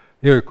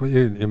you're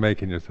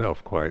making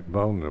yourself quite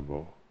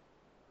vulnerable.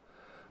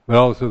 But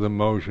also the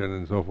motion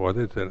and so forth,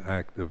 it's an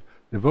act of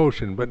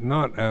devotion, but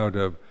not out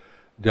of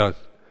just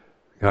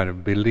kind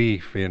of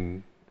belief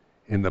in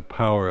the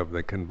power of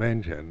the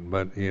convention,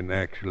 but in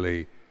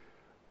actually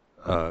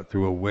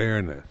through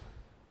awareness.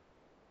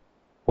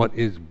 What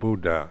is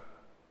Buddha?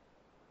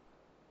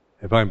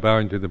 If I'm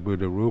bowing to the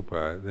Buddha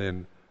Rupa,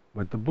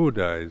 but the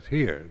Buddha is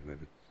here.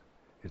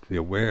 It's the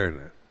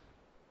awareness.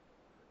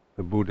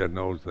 The Buddha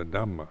knows the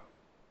Dhamma,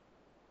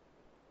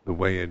 the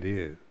way it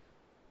is.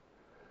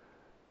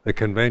 The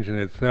convention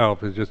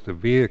itself is just a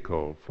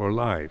vehicle for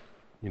life,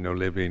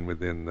 living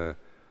within the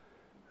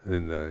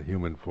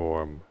human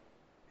form,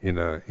 in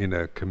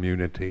a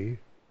community.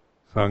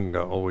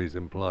 Sangha always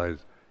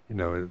implies,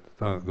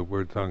 the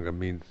word Sangha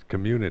means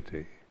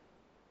community.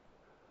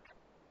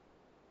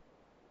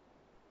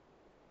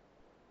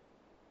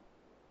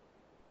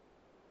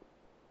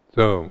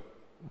 So,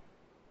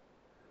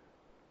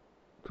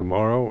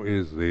 tomorrow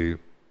is the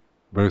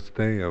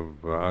birthday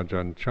of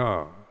Ajahn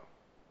Chah,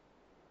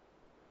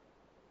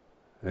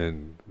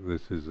 and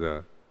this is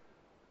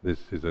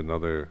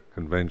another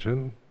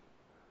convention.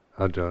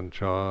 Ajahn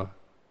Chah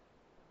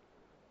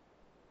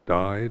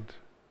died,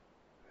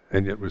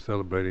 and yet we're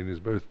celebrating his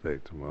birthday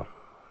tomorrow.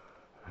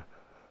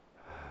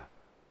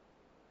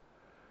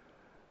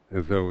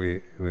 And so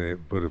we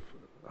put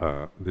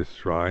this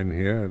shrine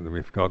here, and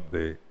we've got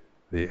the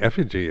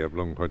effigy of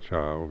Luang Por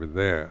Chah over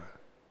there.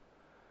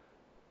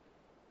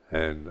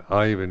 And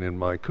even in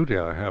my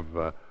kutia, I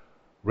have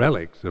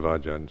relics of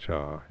Ajahn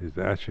Chah, his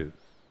ashes.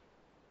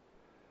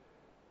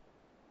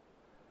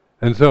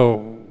 And so,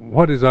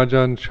 what is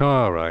Ajahn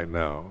Chah right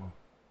now?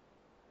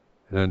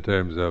 And in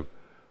terms of,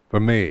 for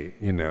me,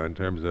 in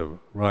terms of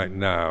right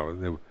now,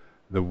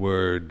 the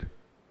word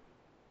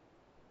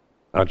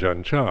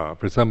Ajahn Chah,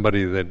 for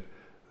somebody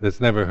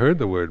that's never heard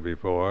the word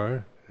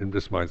before, and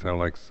this might sound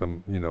like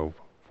some,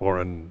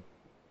 foreign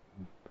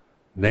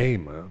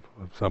name of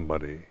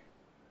somebody.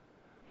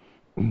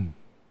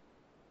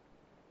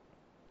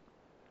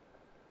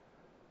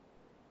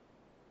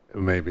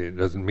 Maybe it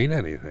doesn't mean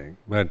anything,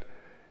 but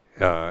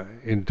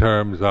in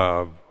terms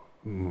of,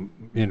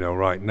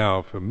 right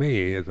now for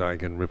me, as I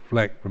can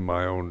reflect from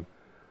my own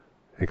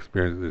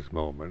experience at this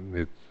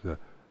moment,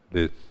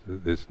 it's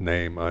this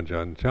name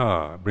Ajahn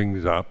Chah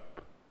brings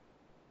up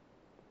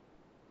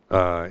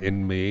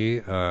in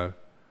me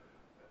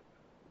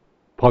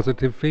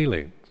positive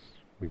feelings,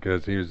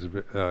 because he was,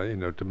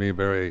 to me,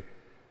 very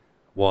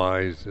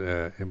wise,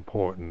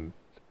 important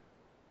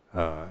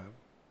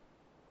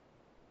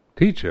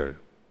teacher.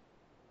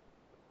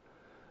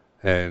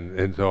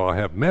 And so I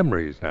have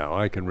memories now.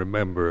 I can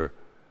remember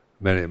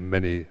many of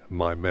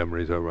my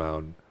memories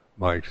around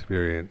my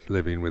experience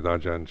living with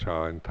Ajahn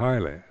Chah in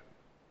Thailand.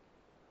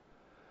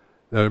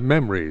 There are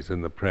memories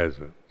in the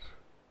present.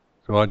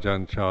 So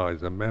Ajahn Chah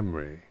is a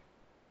memory.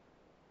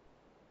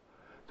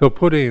 So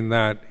putting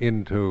that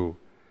into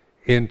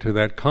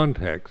that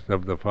context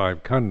of the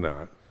five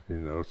khandhas,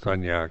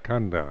 sanya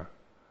khandha.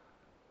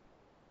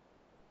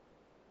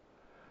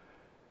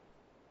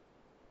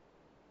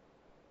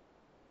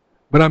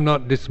 But I'm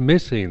not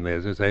dismissing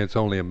this and saying it's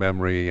only a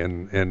memory,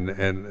 and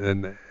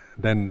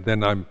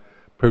then I'm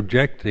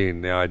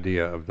projecting the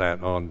idea of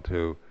that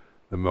onto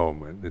the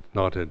moment. It's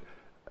not a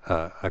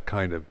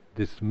kind of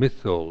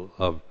dismissal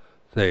of,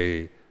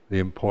 say, the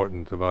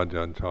importance of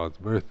Ajahn Chah's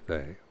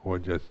birthday, or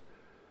just,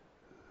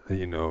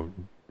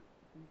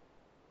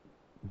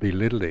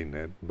 belittling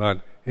it,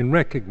 but in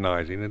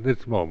recognizing at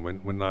this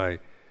moment, when I'm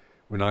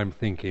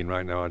thinking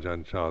right now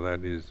Ajahn Chah,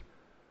 that is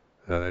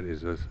a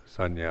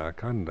sanya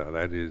khandha,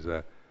 that is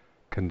a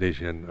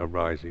condition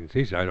arising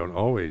ceasing. I don't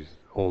always,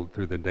 all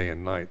through the day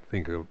and night,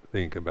 think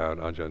about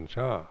Ajahn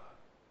Chah.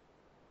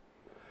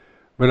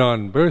 But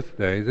on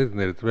birthdays, isn't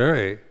it?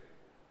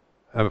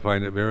 I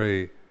find it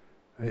very,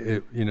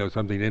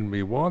 something in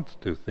me wants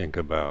to think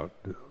about.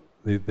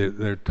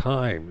 There are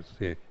times,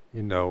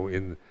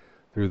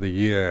 through the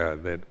year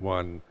that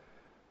one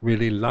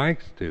really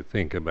likes to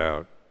think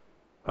about.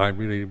 I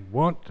really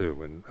want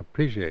to and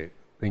appreciate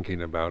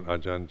thinking about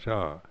Ajahn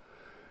Chah.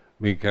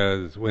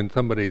 Because when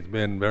somebody's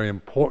been very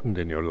important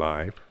in your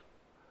life,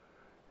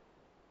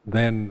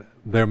 then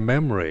their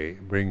memory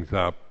brings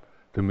up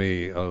to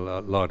me a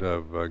lot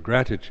of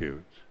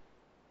gratitude.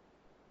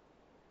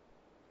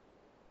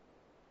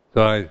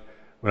 So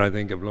when I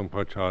think of Luang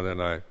Por Chah,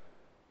 then I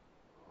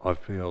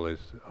feel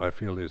this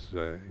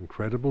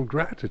incredible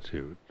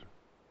gratitude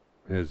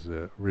as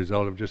a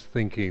result of just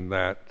thinking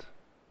that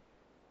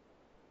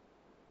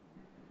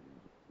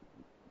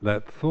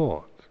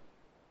thought.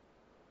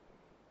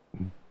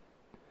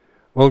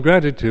 Well,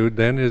 gratitude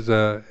then is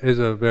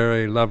a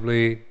very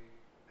lovely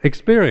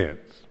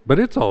experience, but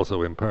it's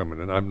also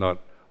impermanent. I'm not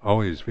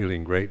always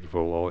feeling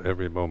grateful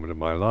every moment of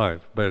my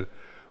life, but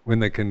when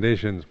the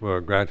conditions for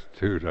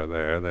gratitude are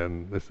there,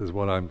 then this is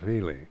what I'm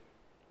feeling.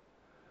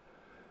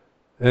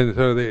 And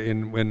so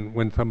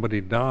when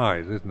somebody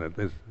dies, isn't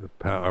it?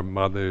 Our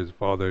mothers,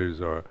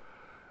 fathers, or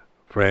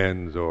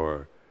friends,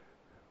 or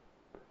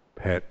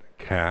pet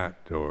cat,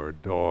 or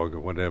dog, or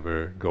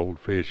whatever,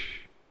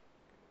 goldfish,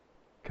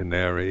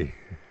 canary,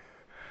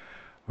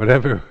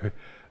 whatever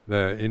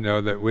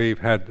that we've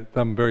had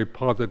some very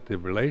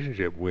positive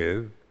relationship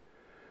with,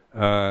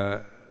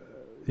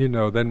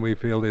 then we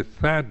feel this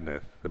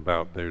sadness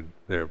about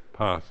their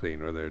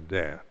passing or their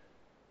death,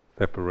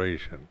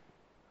 separation.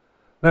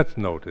 That's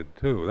noted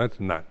too. That's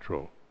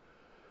natural.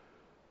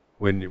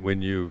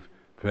 When you've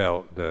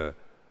felt a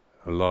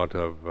lot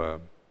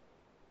of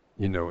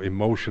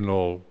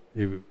emotional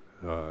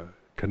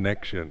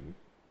connection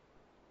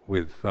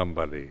with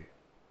somebody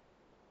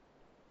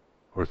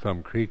or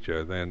some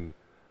creature, then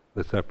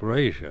the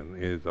separation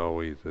is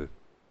always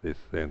this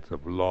sense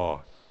of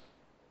loss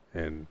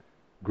and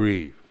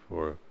grief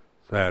or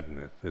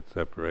sadness at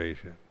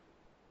separation.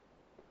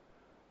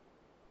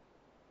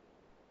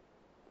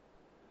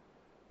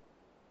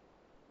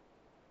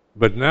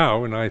 But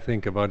now, when I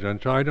think of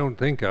Ajahn Chah, I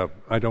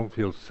don't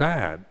feel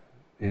sad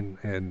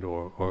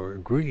or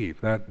grief.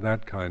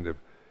 That kind of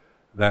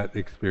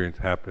experience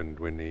happened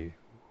when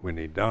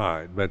he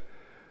died. But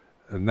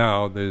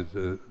now there's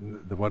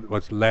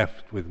what's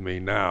left with me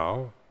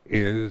now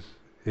is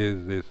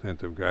this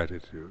sense of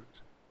gratitude,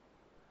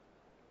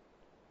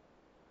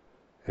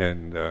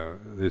 and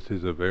this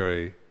is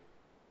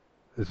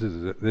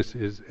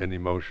an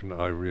emotion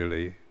I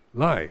really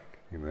like.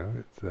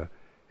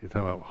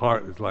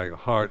 It's like a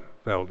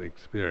heartfelt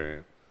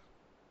experience.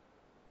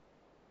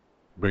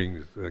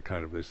 Brings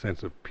kind of this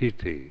sense of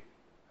piti,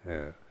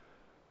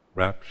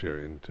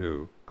 rapture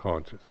into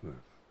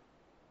consciousness.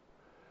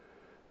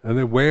 And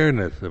the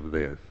awareness of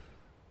this,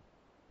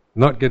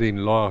 not getting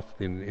lost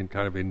in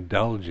kind of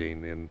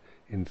indulging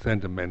in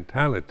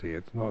sentimentality.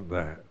 It's not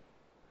that,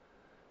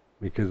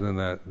 because then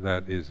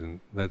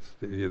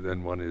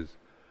then one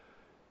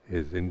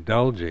is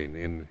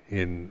indulging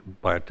in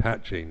by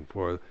attaching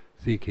for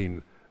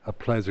seeking a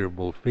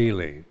pleasurable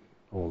feeling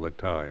all the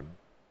time.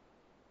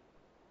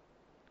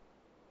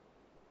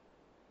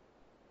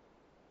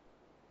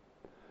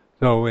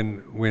 So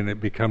when it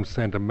becomes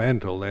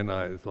sentimental, then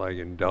it's like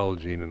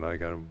indulging, and I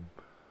kind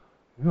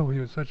of,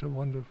 you're such a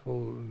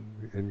wonderful,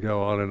 and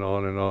go on and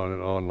on and on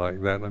and on like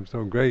that. I'm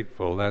so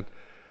grateful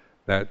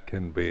that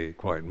can be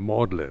quite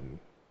maudlin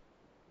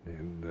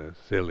and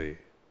silly.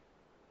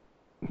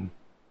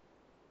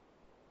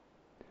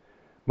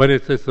 But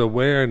it's this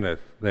awareness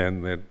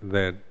then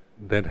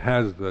that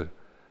has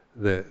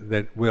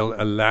that will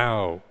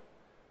allow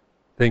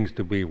things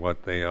to be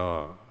what they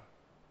are,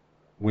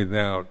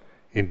 without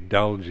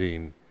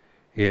indulging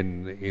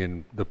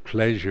in the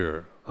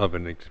pleasure of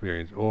an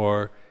experience,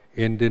 or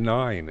in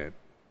denying it,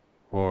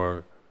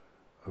 or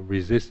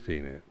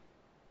resisting it.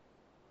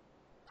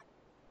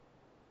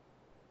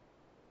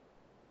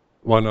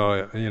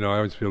 I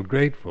always feel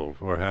grateful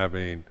for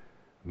having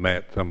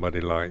met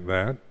somebody like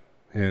that,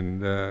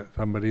 and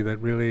somebody that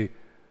really,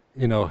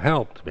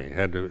 helped me,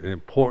 had an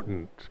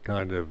important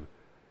kind of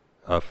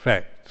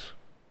effect,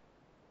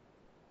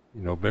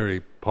 very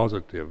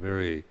positive,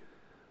 very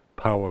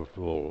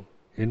powerful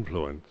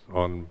influence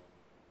on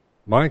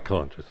my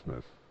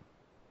consciousness.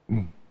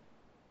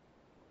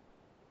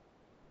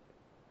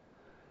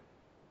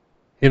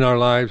 In our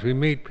lives, we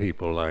meet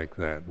people like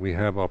that. We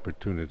have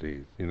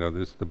opportunities.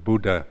 There's the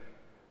Buddha,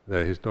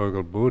 the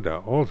historical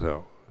Buddha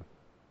also.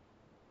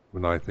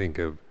 When I think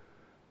of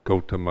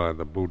Gautama,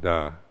 the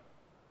Buddha,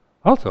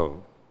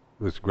 also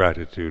this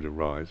gratitude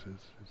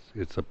arises.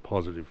 It's a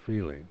positive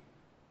feeling.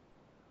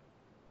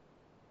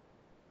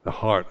 The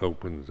heart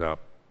opens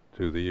up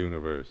to the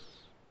universe.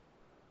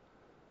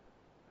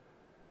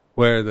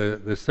 Where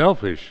the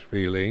selfish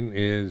feeling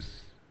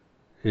is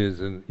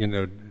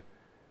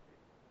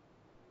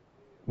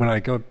when I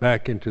go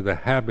back into the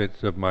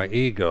habits of my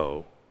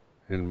ego,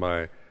 in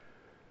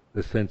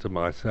the sense of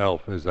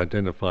myself as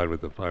identified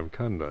with the five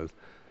khandhas,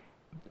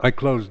 I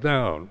close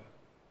down.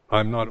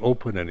 I'm not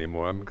open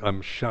anymore.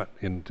 I'm shut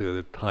into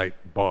the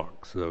tight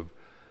box of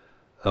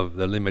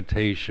the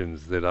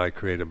limitations that I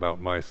create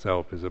about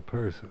myself as a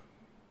person.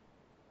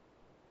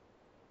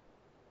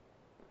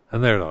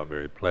 And they're not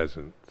very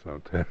pleasant, I'll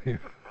tell you.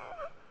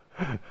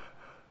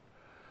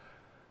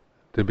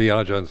 to be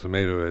Ajahn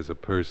Sumedho as a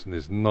person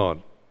is not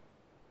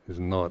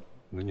not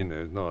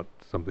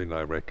something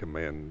I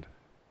recommend.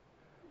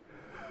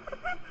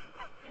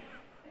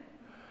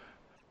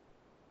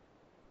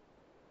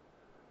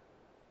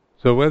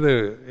 So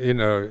whether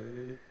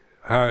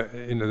how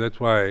that's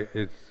why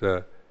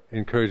it's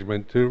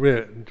encouragement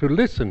to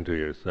listen to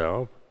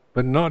yourself,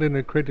 but not in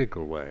a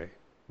critical way,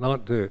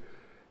 not to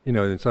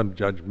in some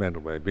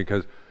judgmental way,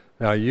 because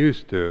I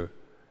used to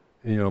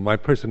my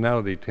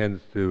personality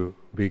tends to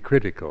be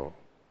critical,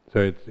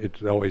 so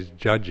it's always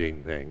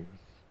judging things.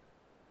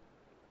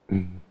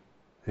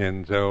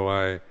 And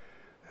so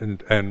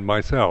and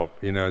myself,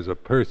 as a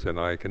person,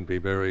 I can be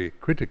very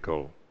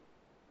critical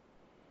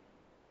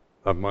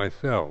of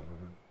myself.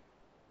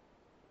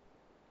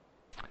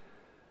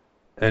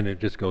 And it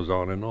just goes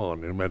on, no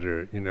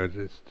matter,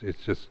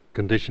 it's just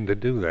conditioned to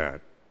do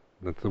that.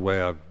 That's the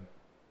way I've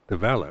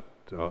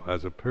developed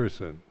as a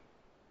person.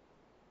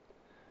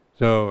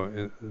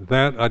 So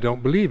that I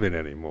don't believe in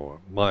anymore.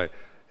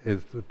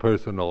 It's the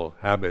personal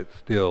habits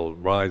still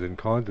rise in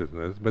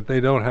consciousness, but I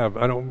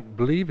don't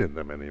believe in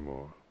them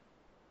anymore.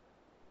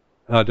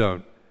 I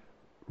don't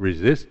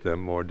resist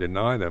them or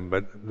deny them,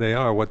 but they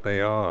are what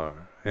they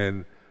are,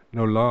 and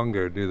no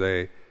longer do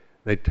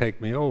they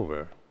take me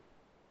over.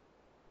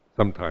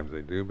 Sometimes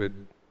they do, but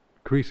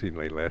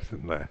increasingly less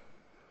than that.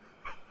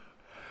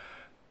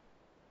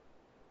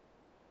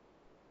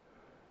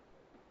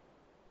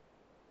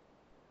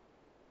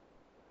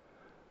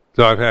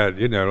 So I've had,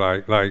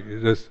 like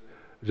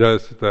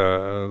just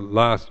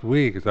last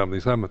week or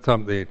something,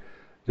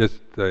 just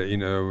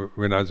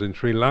when I was in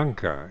Sri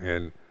Lanka,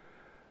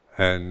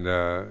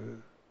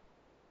 and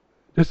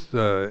just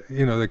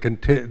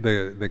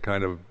the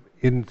kind of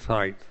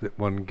insights that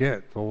one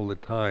gets all the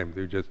time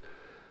through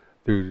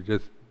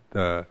just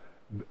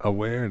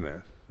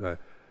awareness.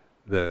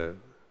 It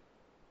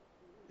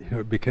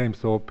became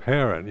so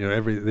apparent.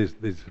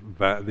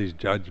 These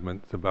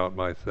judgments about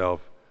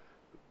myself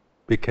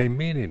became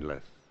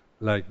meaningless.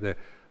 Like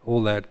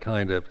all that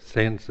kind of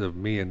sense of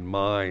me and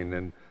mine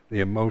and the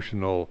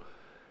emotional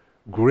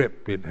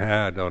grip it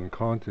had on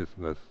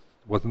consciousness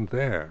wasn't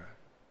there.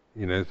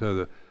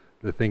 So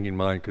the thinking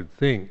mind could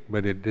think,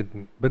 but it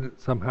didn't. But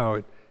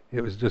somehow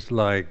it was just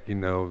like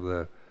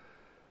the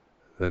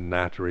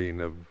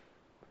nattering of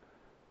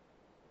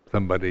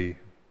somebody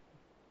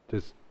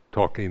just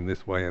talking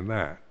this way and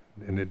that,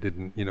 and it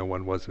didn't.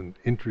 One wasn't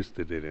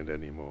interested in it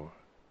anymore.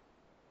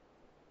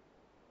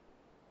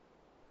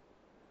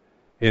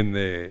 In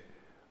the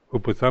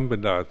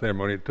Upasampada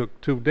ceremony, it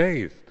took 2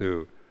 days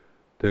to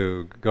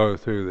go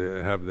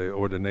through have the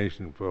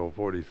ordination for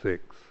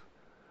 46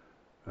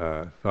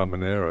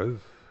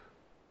 samaneras,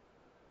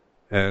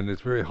 and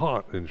it's very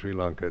hot in Sri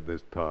Lanka at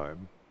this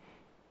time.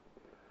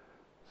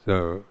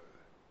 So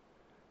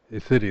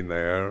he's sitting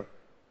there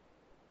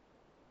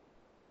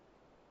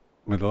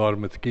with a lot of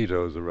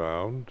mosquitoes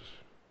around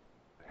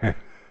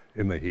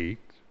in the heat,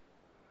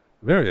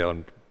 very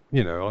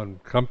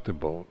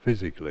uncomfortable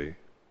physically.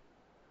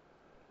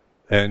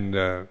 And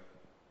I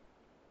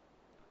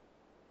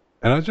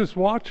was just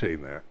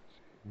watching that,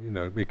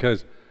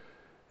 because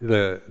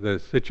the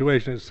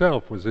situation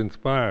itself was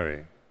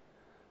inspiring.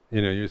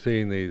 You're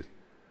seeing these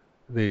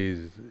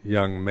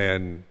young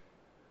men,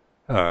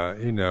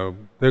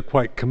 they're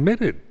quite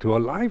committed to a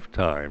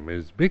lifetime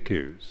as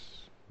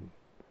bhikkhus.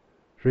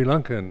 Sri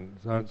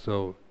Lankans aren't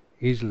so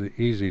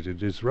easy to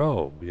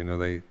disrobe.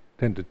 They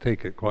tend to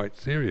take it quite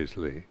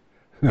seriously,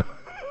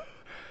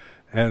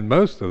 and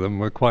most of them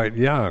were quite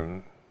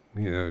young.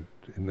 In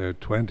their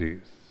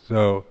 20s.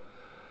 So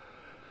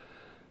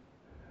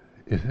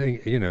you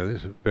think,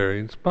 this is very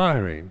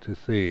inspiring to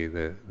see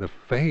the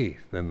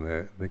faith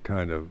and the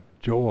kind of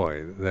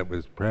joy that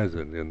was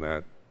present in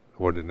that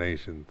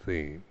ordination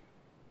scene.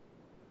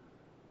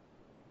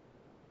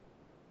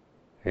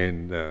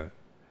 And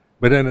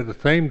but then at the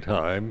same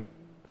time,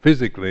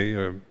 physically,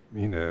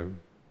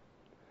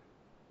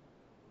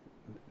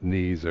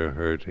 knees are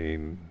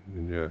hurting,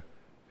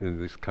 and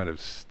this kind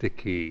of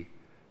sticky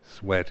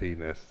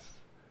sweatiness,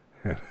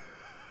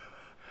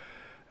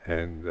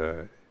 and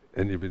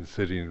you've been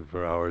sitting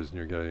for hours and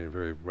you're getting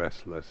very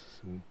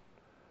restless, and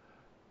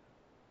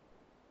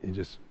you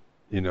just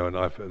and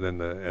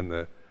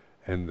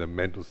the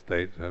mental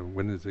state.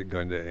 When is it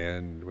going to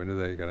end? When are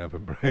they going to have a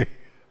break?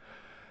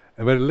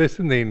 But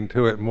listening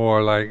to it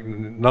more, like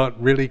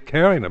not really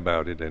caring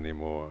about it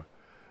anymore.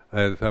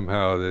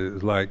 Somehow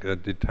there's like a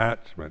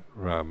detachment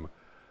from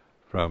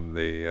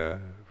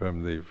the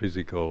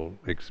physical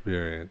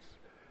experience.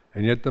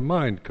 And yet the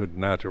mind could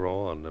natter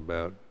on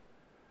about,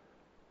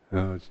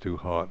 it's too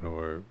hot,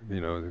 or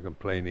the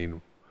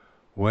complaining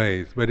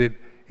ways. But it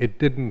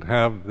didn't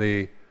have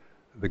the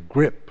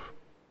grip.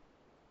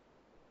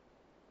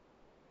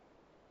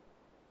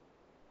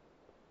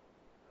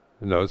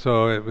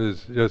 So it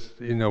was just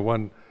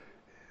the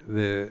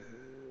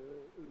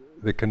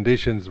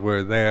conditions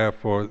were there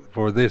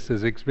for this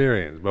as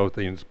experience, both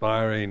the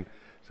inspiring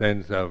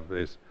sense of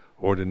this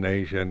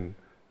ordination,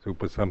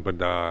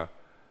 Upasampada,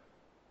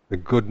 the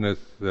goodness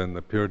and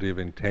the purity of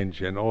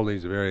intention, all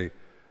these very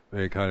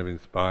very kind of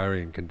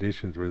inspiring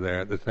conditions were there.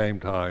 At the same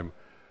time,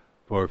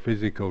 for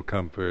physical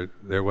comfort,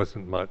 there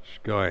wasn't much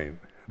going.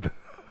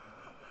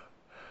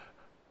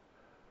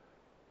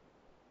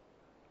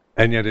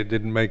 And yet it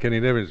didn't make any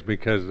difference,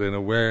 because in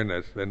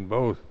awareness, then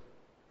both,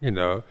 it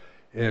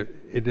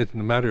isn't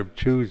a matter of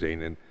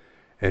choosing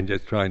and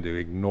just trying to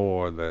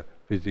ignore the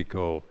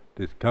physical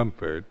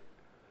discomfort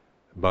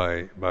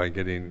by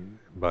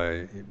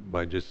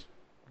just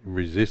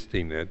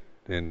resisting it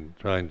and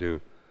trying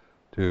to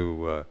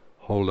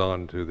hold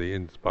on to the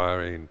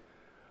inspiring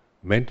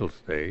mental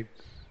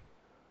states,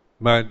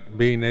 but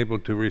being able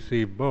to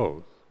receive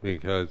both,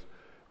 because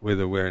with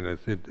awareness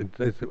it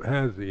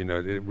has,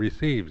 it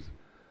receives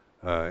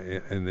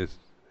in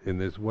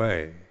this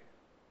way.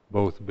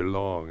 Both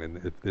belong,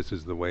 and if this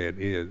is the way it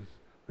is,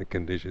 the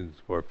conditions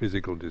for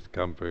physical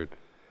discomfort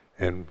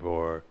and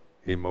for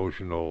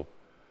emotional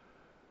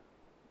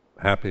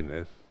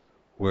happiness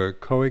were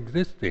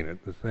coexisting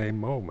at the same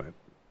moment.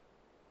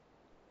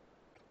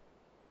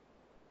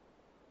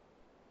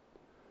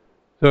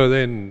 So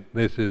then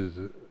this is,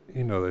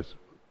 this,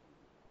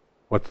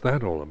 what's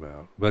that all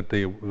about? But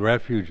the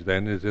refuge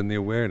then is in the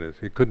awareness.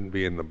 It couldn't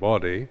be in the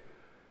body.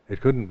 It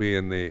couldn't be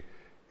in the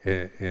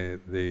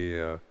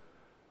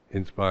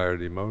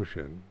inspired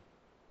emotion.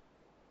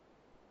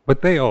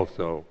 But they are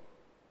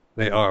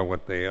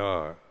what they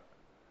are.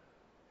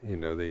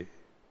 The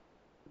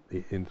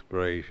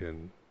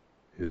inspiration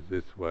is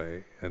this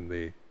way, and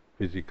the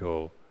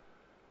physical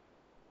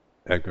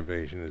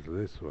aggravation is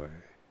this way.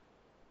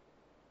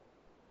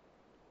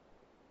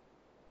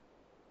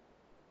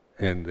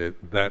 And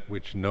that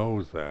which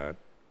knows that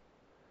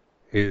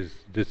is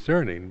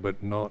discerning,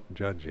 but not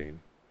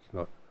judging. It's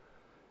not,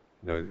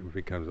 it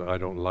becomes, I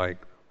don't like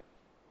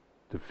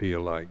to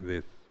feel like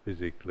this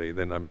physically,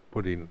 then I'm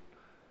putting,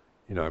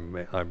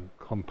 I'm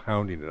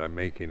compounding it, I'm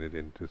making it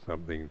into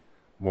something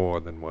more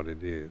than what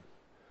it is.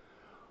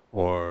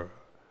 Or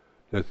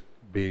just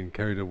being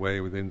carried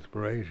away with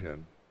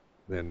inspiration,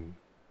 then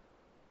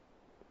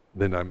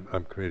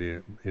I'm creating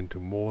it into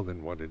more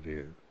than what it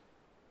is.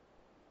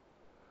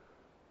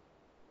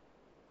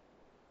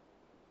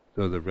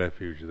 So the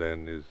refuge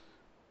then is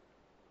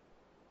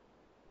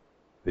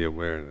the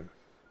awareness.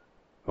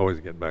 Always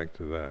get back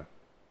to that.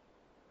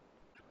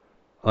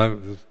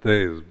 This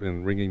day has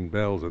been ringing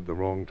bells at the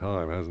wrong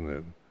time, hasn't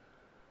it?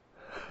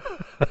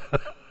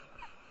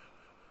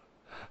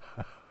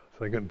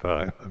 Second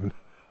time.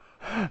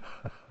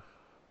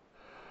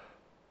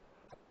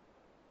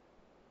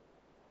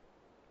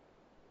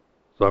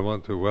 So I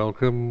want to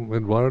welcome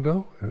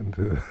Eduardo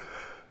into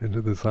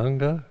the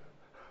Sangha,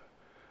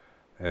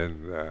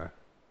 and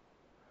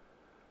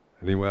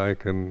any way I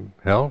can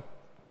help,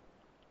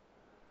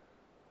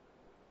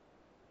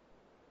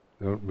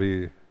 don't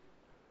be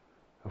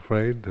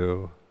afraid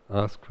to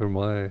ask for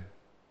my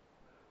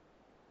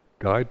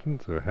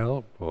guidance or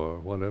help or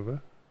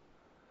whatever.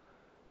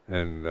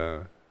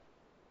 And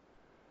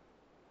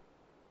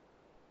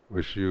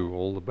wish you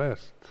all the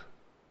best.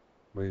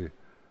 May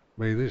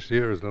this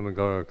year's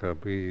Anagarika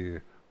be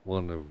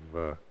one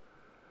of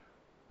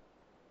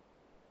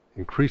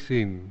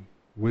increasing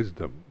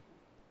wisdom.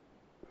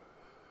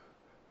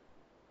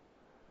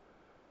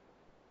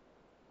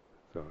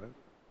 So let's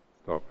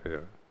stop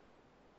here.